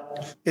ballot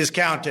is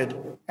counted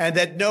and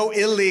that no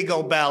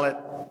illegal ballot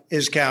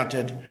is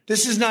counted.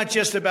 This is not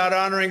just about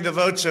honoring the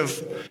votes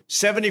of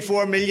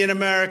 74 million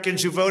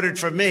Americans who voted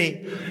for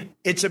me.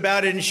 It's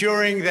about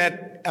ensuring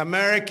that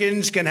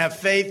Americans can have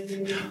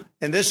faith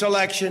in this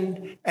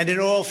election and in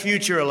all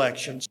future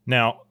elections.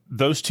 Now,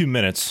 those 2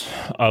 minutes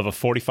of a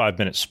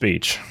 45-minute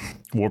speech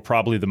were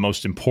probably the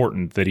most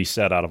important that he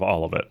said out of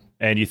all of it.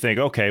 And you think,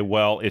 okay,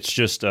 well, it's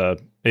just a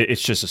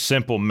It's just a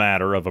simple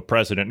matter of a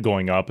president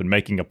going up and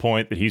making a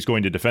point that he's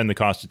going to defend the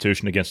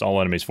Constitution against all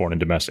enemies, foreign and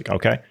domestic.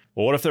 Okay.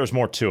 Well, what if there's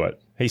more to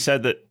it? He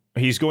said that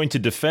he's going to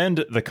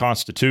defend the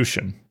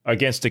Constitution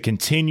against a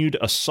continued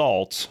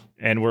assault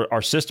and where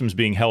our system's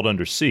being held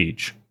under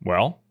siege.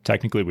 Well,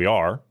 technically we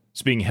are.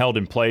 It's being held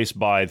in place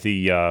by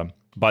the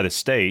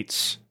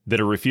states that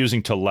are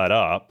refusing to let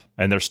up,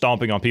 and they're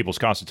stomping on people's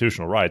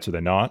constitutional rights, are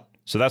they not?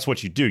 So that's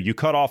what you do. You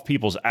cut off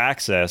people's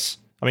access.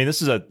 I mean,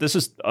 this is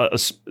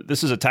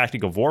a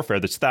tactic of warfare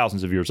that's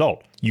thousands of years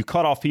old. You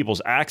cut off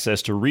people's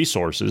access to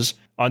resources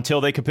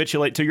until they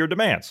capitulate to your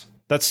demands.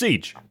 That's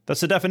siege.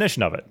 That's the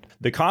definition of it.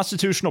 The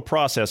constitutional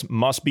process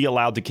must be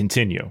allowed to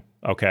continue,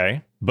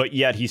 okay? But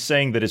yet he's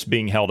saying that it's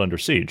being held under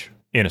siege,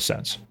 in a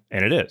sense.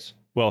 And it is.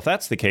 Well, if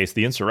that's the case,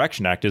 the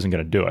Insurrection Act isn't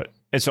going to do it.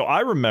 And so I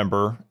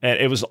remember, and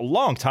it was a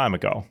long time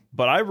ago,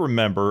 but I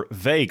remember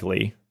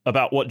vaguely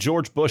about what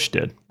George Bush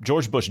did,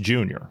 George Bush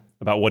Jr.,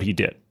 about what he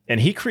did. And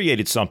he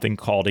created something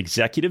called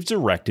Executive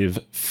Directive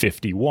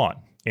 51.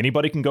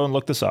 Anybody can go and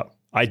look this up.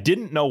 I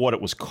didn't know what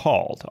it was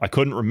called. I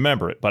couldn't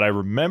remember it, but I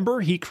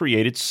remember he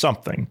created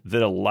something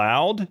that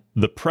allowed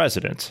the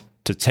president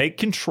to take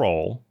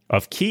control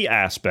of key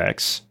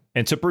aspects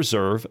and to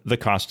preserve the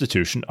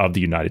Constitution of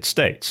the United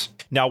States.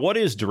 Now, what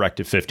is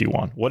Directive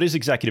 51? What is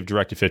Executive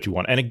Directive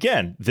 51? And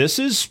again, this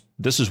is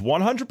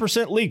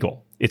 100%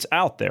 legal. It's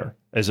out there.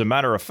 As a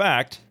matter of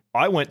fact,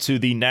 I went to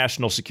the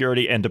National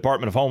Security and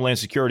Department of Homeland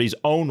Security's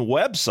own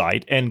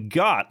website and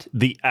got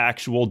the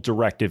actual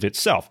directive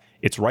itself.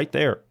 It's right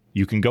there.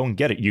 You can go and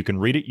get it. You can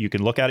read it. You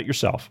can look at it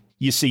yourself.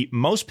 You see,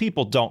 most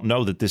people don't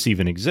know that this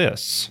even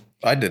exists.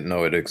 I didn't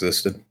know it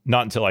existed.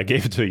 Not until I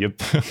gave it to you,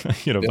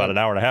 about an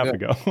hour and a half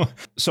ago.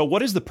 So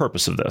what is the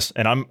purpose of this?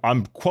 And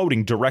I'm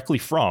quoting directly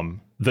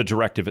from the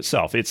directive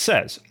itself. It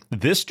says,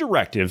 this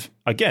directive,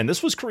 again,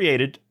 this was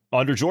created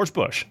under George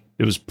Bush.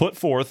 It was put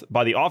forth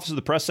by the Office of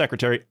the Press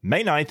Secretary,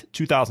 May 9th,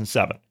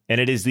 2007.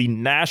 And it is the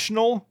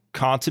National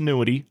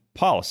Continuity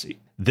Policy.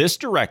 This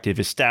directive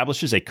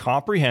establishes a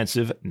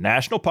comprehensive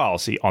national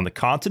policy on the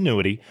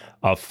continuity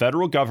of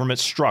federal government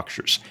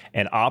structures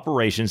and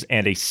operations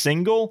and a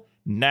single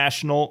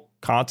national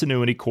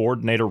continuity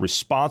coordinator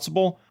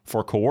responsible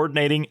for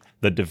coordinating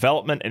the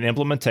development and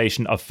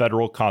implementation of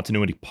federal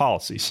continuity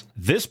policies.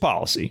 This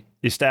policy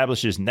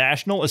establishes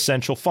national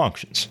essential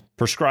functions,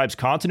 prescribes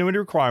continuity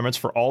requirements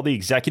for all the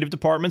executive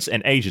departments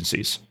and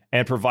agencies,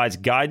 and provides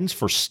guidance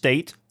for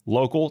state,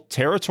 local,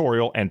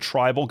 territorial, and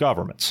tribal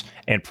governments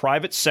and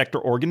private sector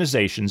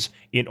organizations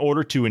in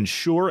order to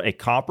ensure a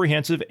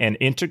comprehensive and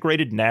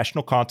integrated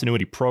national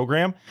continuity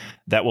program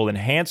that will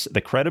enhance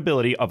the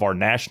credibility of our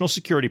national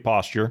security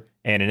posture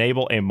and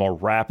enable a more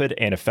rapid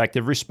and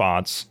effective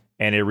response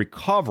and a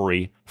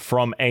recovery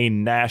from a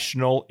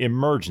national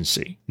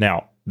emergency.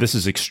 Now, this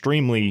is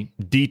extremely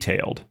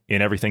detailed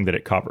in everything that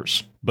it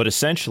covers, but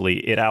essentially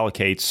it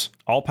allocates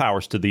all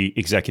powers to the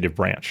executive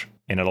branch,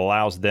 and it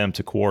allows them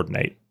to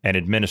coordinate and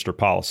administer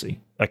policy.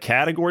 A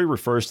category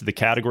refers to the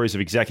categories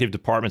of executive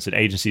departments and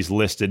agencies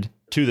listed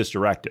to this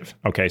directive.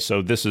 Okay,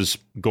 so this is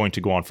going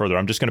to go on further.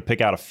 I'm just going to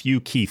pick out a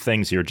few key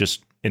things here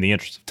just in the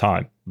interest of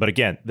time. But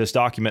again, this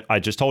document, I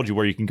just told you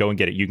where you can go and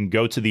get it. You can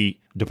go to the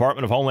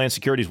Department of Homeland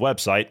Security's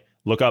website,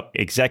 look up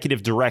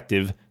Executive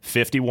Directive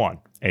 51,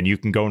 and you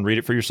can go and read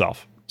it for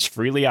yourself. It's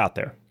freely out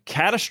there.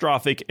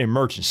 Catastrophic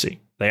emergency.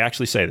 They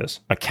actually say this.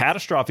 A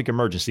catastrophic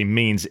emergency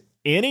means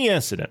any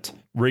incident,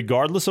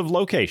 regardless of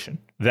location,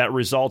 that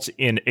results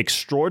in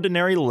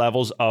extraordinary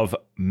levels of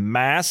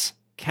mass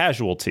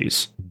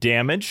casualties,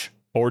 damage,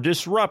 or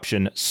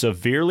disruption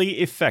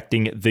severely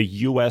affecting the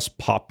U.S.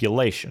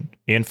 population,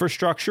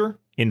 infrastructure,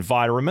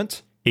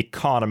 environment,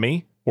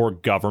 economy, or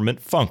government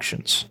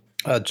functions.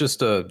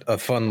 Just a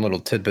fun little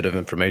tidbit of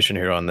information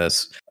here on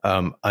this.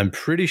 I'm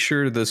pretty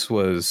sure this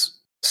was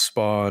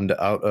spawned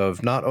out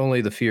of not only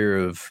the fear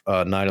of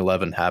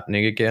 9/11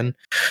 happening again,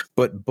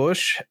 but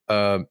Bush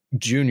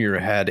Jr.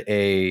 had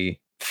a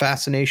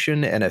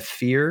fascination and a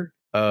fear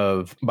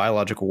of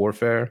biological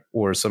warfare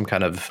or some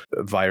kind of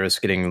virus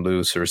getting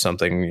loose or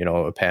something,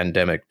 a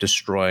pandemic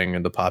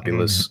destroying the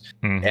populace.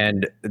 Mm-hmm.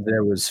 And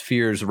there was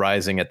fears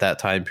rising at that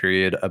time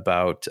period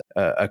about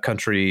a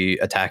country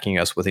attacking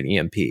us with an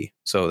EMP.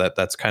 So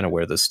that's kind of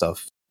where this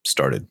stuff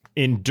started.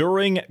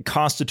 Enduring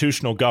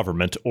constitutional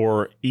government,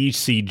 or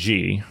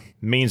ECG,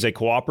 means a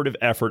cooperative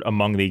effort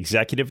among the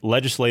executive,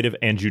 legislative,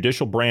 and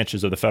judicial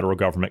branches of the federal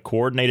government,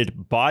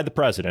 coordinated by the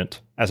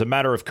president as a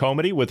matter of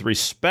comity with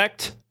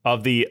respect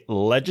of the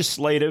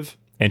legislative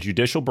and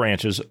judicial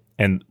branches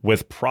and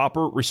with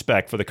proper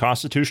respect for the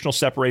constitutional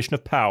separation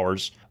of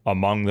powers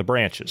among the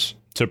branches,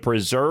 to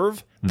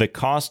preserve the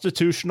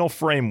constitutional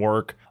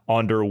framework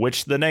under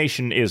which the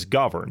nation is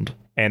governed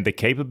and the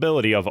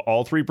capability of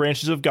all three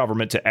branches of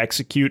government to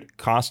execute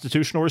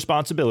constitutional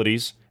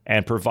responsibilities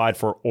and provide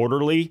for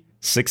orderly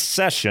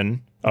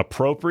succession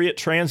appropriate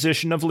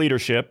transition of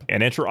leadership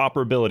and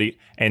interoperability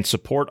and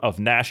support of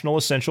national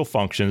essential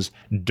functions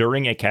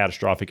during a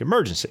catastrophic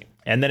emergency.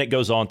 And then it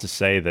goes on to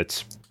say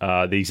that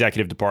the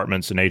executive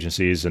departments and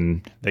agencies,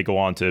 and they go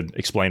on to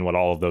explain what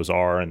all of those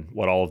are and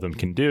what all of them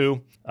can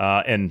do,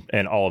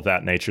 and all of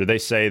that nature. They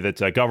say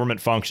that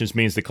government functions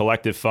means the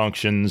collective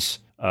functions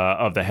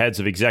of the heads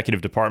of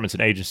executive departments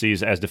and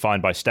agencies as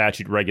defined by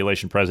statute,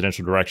 regulation,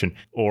 presidential direction,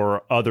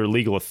 or other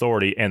legal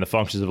authority, and the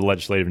functions of the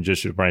legislative and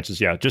judicial branches.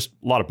 Yeah, just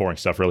a lot of boring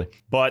stuff, really.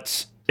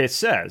 But it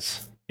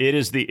says...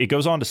 It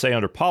goes on to say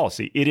under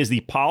policy, it is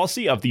the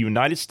policy of the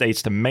United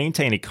States to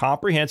maintain a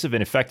comprehensive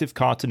and effective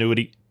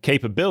continuity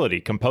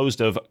capability composed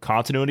of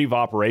continuity of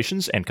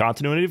operations and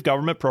continuity of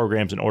government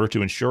programs in order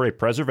to ensure a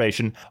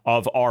preservation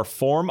of our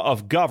form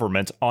of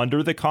government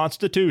under the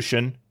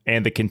Constitution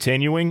and the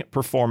continuing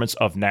performance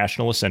of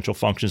national essential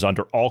functions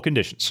under all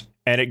conditions.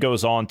 And it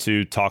goes on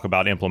to talk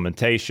about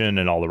implementation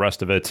and all the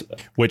rest of it,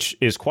 which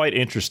is quite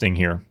interesting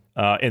here.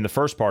 In the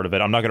first part of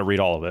it, I'm not going to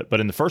read all of it, but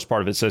in the first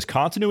part of it, it says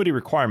continuity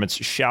requirements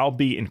shall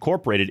be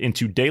incorporated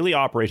into daily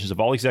operations of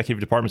all executive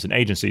departments and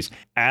agencies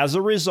as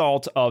a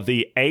result of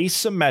the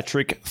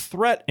asymmetric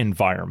threat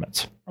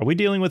environment. Are we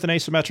dealing with an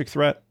asymmetric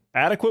threat?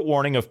 Adequate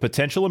warning of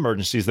potential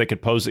emergencies that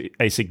could pose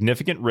a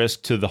significant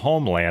risk to the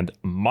homeland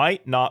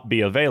might not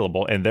be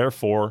available, and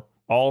therefore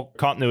all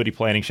continuity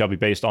planning shall be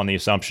based on the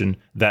assumption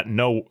that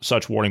no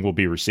such warning will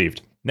be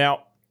received.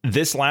 Now,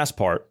 this last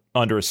part,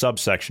 under a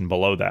subsection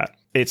below that,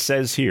 it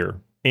says here,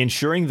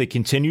 ensuring the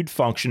continued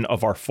function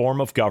of our form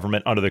of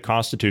government under the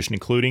Constitution,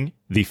 including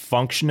the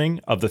functioning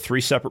of the three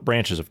separate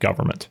branches of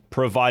government,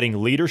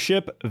 providing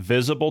leadership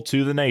visible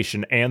to the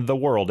nation and the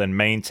world, and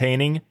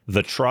maintaining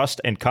the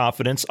trust and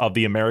confidence of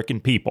the American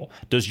people.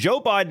 Does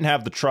Joe Biden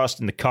have the trust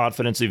and the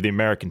confidence of the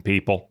American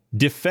people?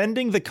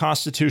 Defending the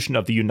Constitution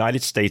of the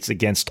United States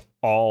against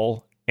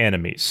all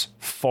enemies,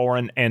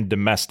 foreign and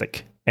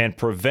domestic, and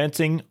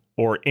preventing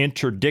or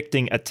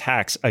interdicting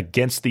attacks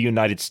against the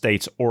United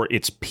States or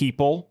its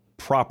people,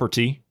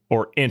 property,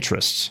 or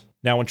interests.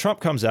 Now, when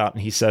Trump comes out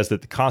and he says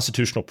that the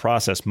constitutional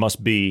process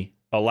must be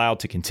allowed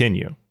to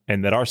continue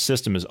and that our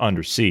system is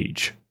under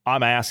siege,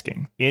 I'm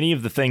asking, any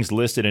of the things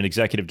listed in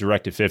Executive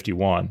Directive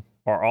 51,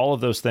 are all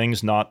of those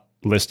things not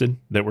listed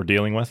that we're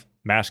dealing with?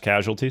 Mass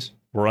casualties,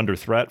 we're under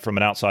threat from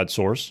an outside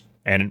source,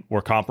 and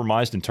we're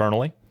compromised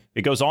internally.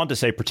 It goes on to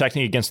say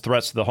protecting against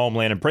threats to the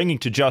homeland and bringing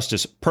to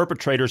justice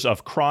perpetrators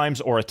of crimes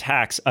or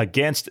attacks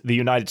against the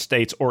United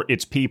States or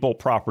its people,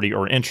 property,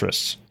 or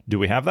interests. Do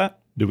we have that?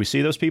 Do we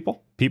see those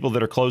people? People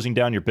that are closing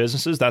down your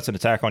businesses, that's an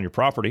attack on your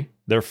property.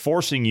 They're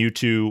forcing you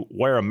to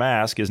wear a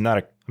mask.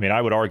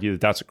 I would argue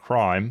that that's a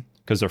crime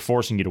because they're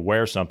forcing you to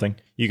wear something.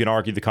 You can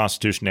argue the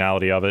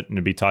constitutionality of it and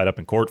it'd be tied up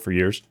in court for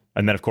years.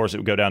 And then, of course, it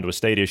would go down to a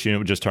state issue and it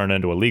would just turn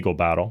into a legal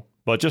battle.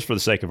 But just for the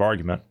sake of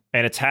argument,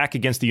 an attack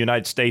against the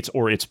United States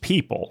or its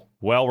people.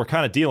 Well, we're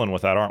kind of dealing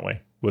with that, aren't we?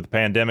 With the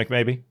pandemic,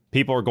 maybe.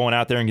 People are going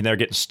out there and they're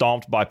getting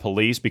stomped by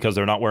police because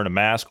they're not wearing a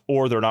mask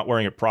or they're not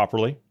wearing it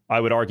properly. I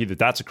would argue that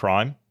that's a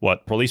crime.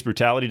 What, police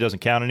brutality doesn't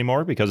count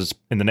anymore because it's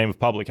in the name of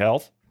public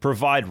health?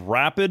 Provide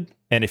rapid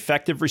and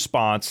effective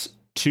response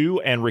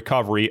to and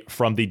recovery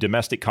from the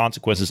domestic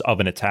consequences of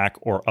an attack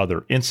or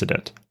other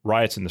incident.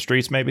 Riots in the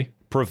streets, maybe.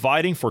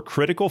 Providing for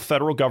critical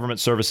federal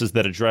government services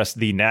that address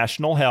the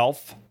national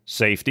health,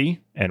 safety,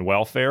 and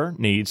welfare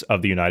needs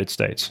of the United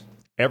States.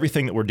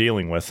 Everything that we're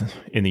dealing with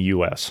in the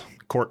U.S.,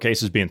 court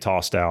cases being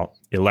tossed out,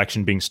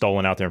 election being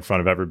stolen out there in front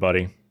of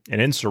everybody,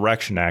 an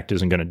insurrection act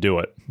isn't going to do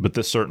it, but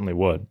this certainly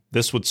would.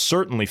 This would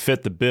certainly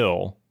fit the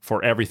bill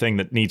for everything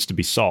that needs to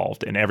be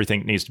solved and everything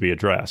that needs to be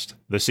addressed.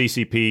 The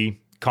CCP,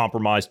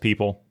 compromised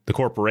people, the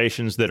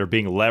corporations that are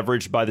being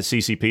leveraged by the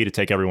CCP to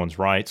take everyone's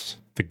rights,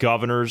 the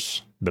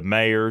governors, the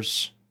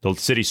mayors, the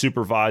city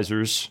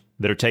supervisors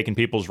that are taking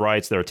people's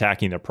rights, they're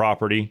attacking their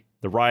property,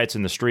 the riots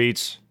in the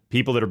streets,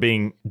 people that are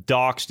being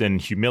doxxed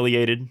and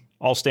humiliated,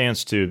 all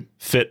stands to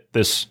fit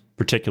this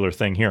particular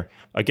thing here.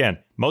 Again,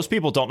 most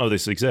people don't know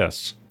this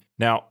exists.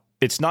 Now,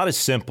 it's not as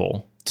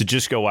simple to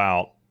just go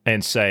out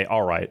and say,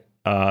 all right,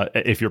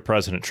 if you're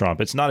President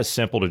Trump, it's not as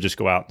simple to just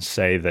go out and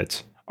say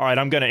that, all right,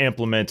 I'm going to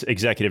implement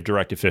Executive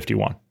Directive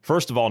 51.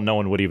 First of all, no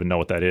one would even know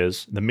what that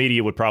is. The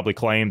media would probably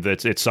claim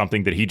that it's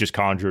something that he just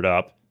conjured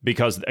up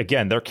because,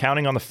 again, they're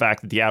counting on the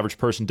fact that the average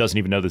person doesn't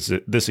even know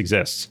this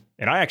exists.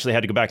 And I actually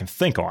had to go back and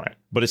think on it.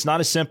 But it's not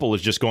as simple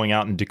as just going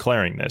out and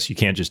declaring this. You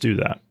can't just do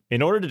that.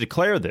 In order to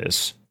declare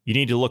this, you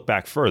need to look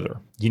back further.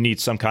 You need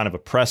some kind of a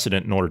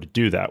precedent in order to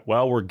do that.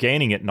 Well, we're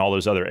gaining it in all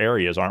those other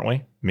areas, aren't we?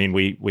 I mean,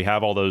 we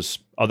have all those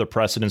other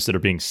precedents that are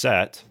being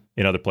set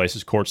in other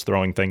places, courts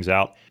throwing things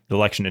out,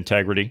 election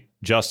integrity,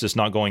 justice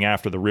not going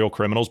after the real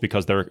criminals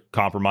because they're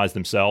compromised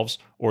themselves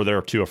or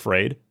they're too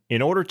afraid.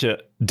 In order to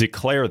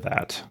declare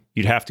that,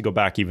 you'd have to go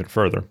back even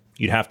further.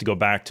 You'd have to go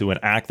back to an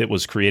act that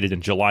was created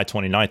in July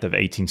 29th of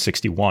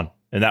 1861,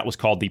 and that was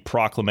called the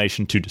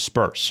Proclamation to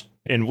Disperse.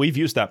 And we've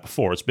used that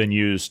before. It's been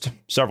used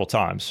several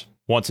times.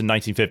 Once in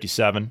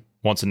 1957,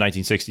 once in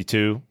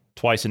 1962,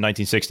 twice in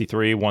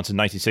 1963, once in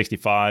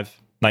 1965,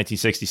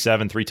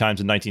 1967, three times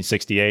in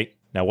 1968.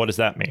 Now, what does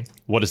that mean?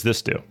 What does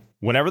this do?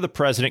 whenever the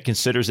president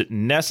considers it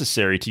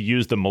necessary to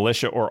use the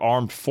militia or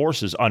armed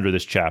forces under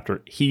this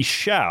chapter, he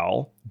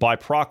shall, by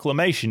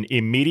proclamation,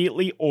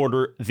 immediately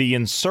order the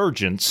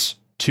insurgents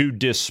to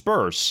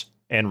disperse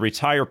and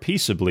retire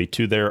peaceably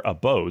to their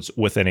abodes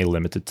within a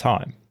limited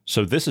time.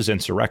 So this is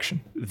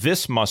insurrection.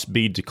 This must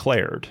be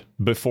declared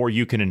before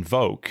you can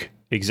invoke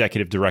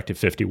Executive Directive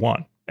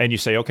 51. And you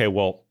say, okay,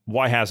 well,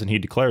 why hasn't he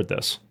declared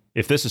this?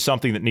 If this is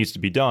something that needs to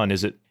be done,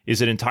 is it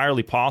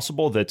entirely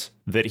possible that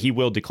he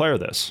will declare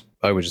this?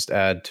 I would just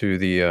add to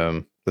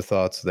the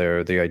thoughts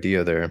there, the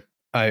idea there.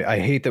 I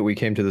hate that we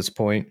came to this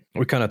point.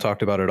 We kind of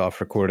talked about it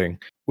off recording.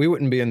 We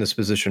wouldn't be in this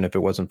position if it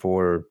wasn't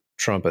for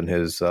Trump and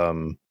his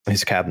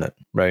cabinet,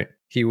 right?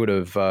 He would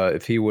have,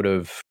 if he would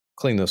have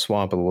cleaned the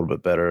swamp a little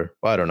bit better,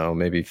 I don't know,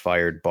 maybe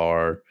fired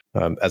Barr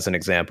as an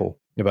example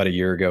about a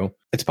year ago.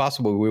 It's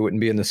possible we wouldn't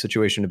be in this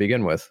situation to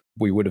begin with.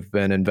 We would have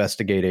been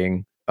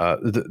investigating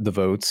the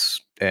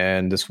votes,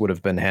 and this would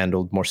have been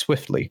handled more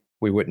swiftly.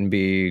 We wouldn't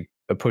be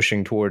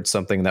pushing towards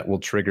something that will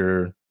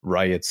trigger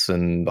riots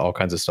and all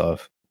kinds of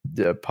stuff.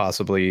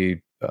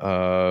 Possibly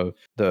the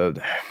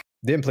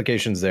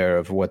implications there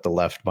of what the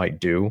left might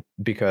do,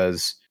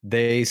 because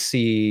they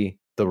see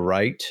the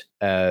right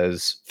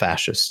as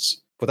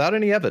fascists without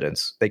any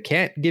evidence. They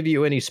can't give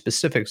you any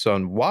specifics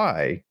on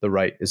why the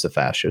right is a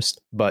fascist,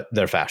 but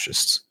they're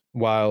fascists,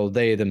 while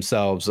they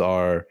themselves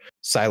are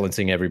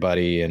silencing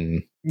everybody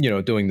and,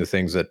 doing the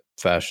things that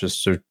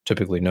fascists are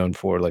typically known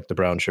for, like the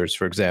brown shirts,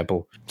 for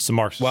example. It's the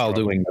Marxist while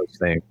struggle. Doing those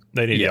things.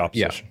 They need the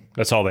opposition. Yeah.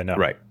 That's all they know.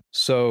 Right.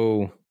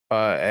 So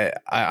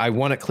I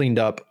want it cleaned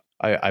up.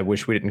 I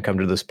wish we didn't come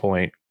to this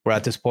point. We're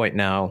at this point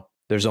now.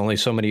 There's only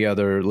so many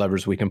other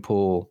levers we can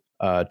pull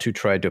to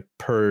try to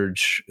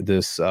purge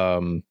this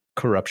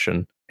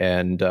corruption.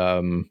 And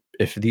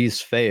if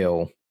these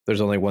fail, there's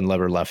only one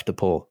lever left to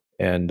pull.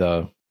 And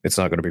it's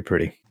not going to be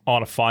pretty.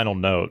 On a final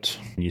note,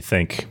 you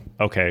think,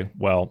 okay,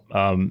 well,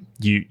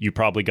 you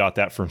probably got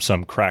that from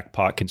some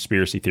crackpot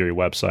conspiracy theory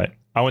website.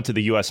 I went to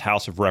the U.S.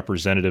 House of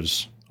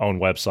Representatives' own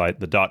website,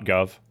 the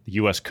 .gov, the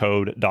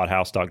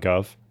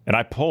uscode.house.gov, and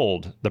I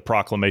pulled the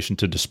proclamation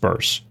to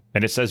disperse.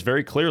 And it says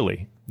very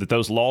clearly that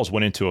those laws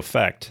went into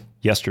effect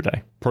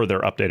yesterday per their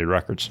updated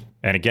records.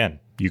 And again,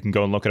 you can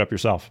go and look it up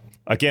yourself.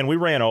 Again, we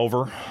ran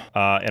over,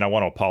 and I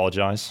want to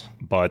apologize,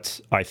 but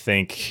I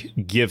think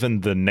given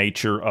the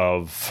nature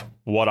of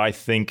what I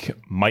think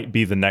might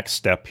be the next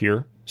step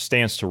here,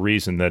 stands to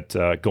reason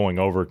that going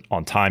over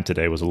on time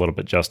today was a little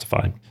bit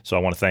justified. So I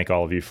want to thank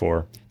all of you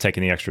for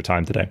taking the extra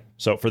time today.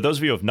 So for those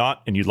of you who have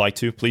not and you'd like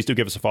to, please do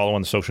give us a follow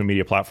on the social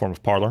media platform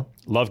of Parler.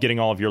 Love getting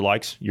all of your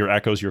likes, your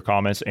echoes, your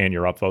comments, and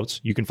your upvotes.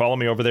 You can follow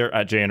me over there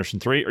at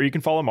JAnderson3, or you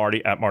can follow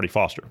Marty at Marty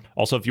Foster.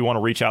 Also, if you want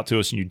to reach out to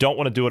us and you don't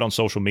want to do it on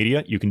social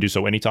media, you can do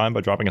so anytime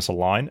by dropping us a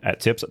line at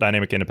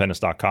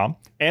tips@dynamicindependence.com.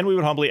 And we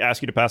would humbly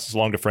ask you to pass this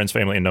along to friends,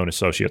 family, and known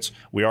associates.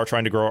 We are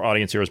trying to grow our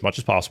audience here as much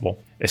as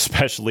possible,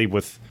 especially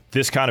with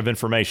this kind of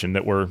information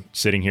that we're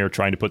sitting here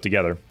trying to put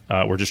together.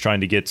 We're just trying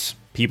to get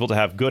people to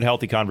have good,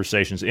 healthy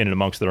conversations in and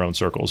amongst their own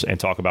circles and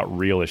talk about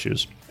real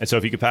issues. And so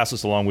if you could pass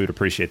this along, we would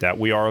appreciate that.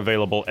 We are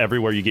available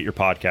everywhere you get your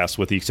podcasts,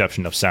 with the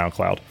exception of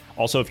SoundCloud.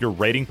 Also, if you're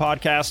rating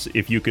podcasts,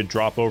 if you could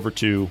drop over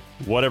to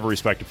whatever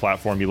respective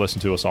platform you listen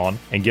to us on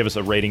and give us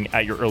a rating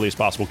at your earliest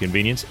possible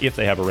convenience, if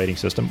they have a rating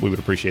system, we would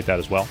appreciate that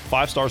as well.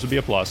 5 stars would be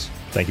a plus.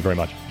 Thank you very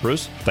much.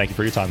 Bruce, thank you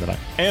for your time tonight.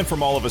 And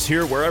from all of us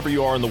here, wherever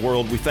you are in the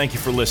world, we thank you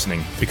for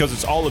listening, because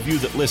it's all of you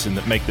that listen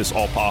that make this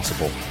all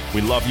possible.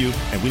 We love you,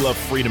 and we love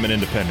freedom and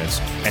independence.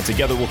 And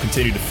together we'll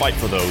continue to fight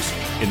for those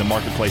in the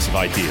marketplace of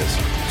ideas.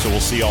 So we'll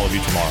see all of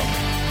you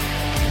tomorrow.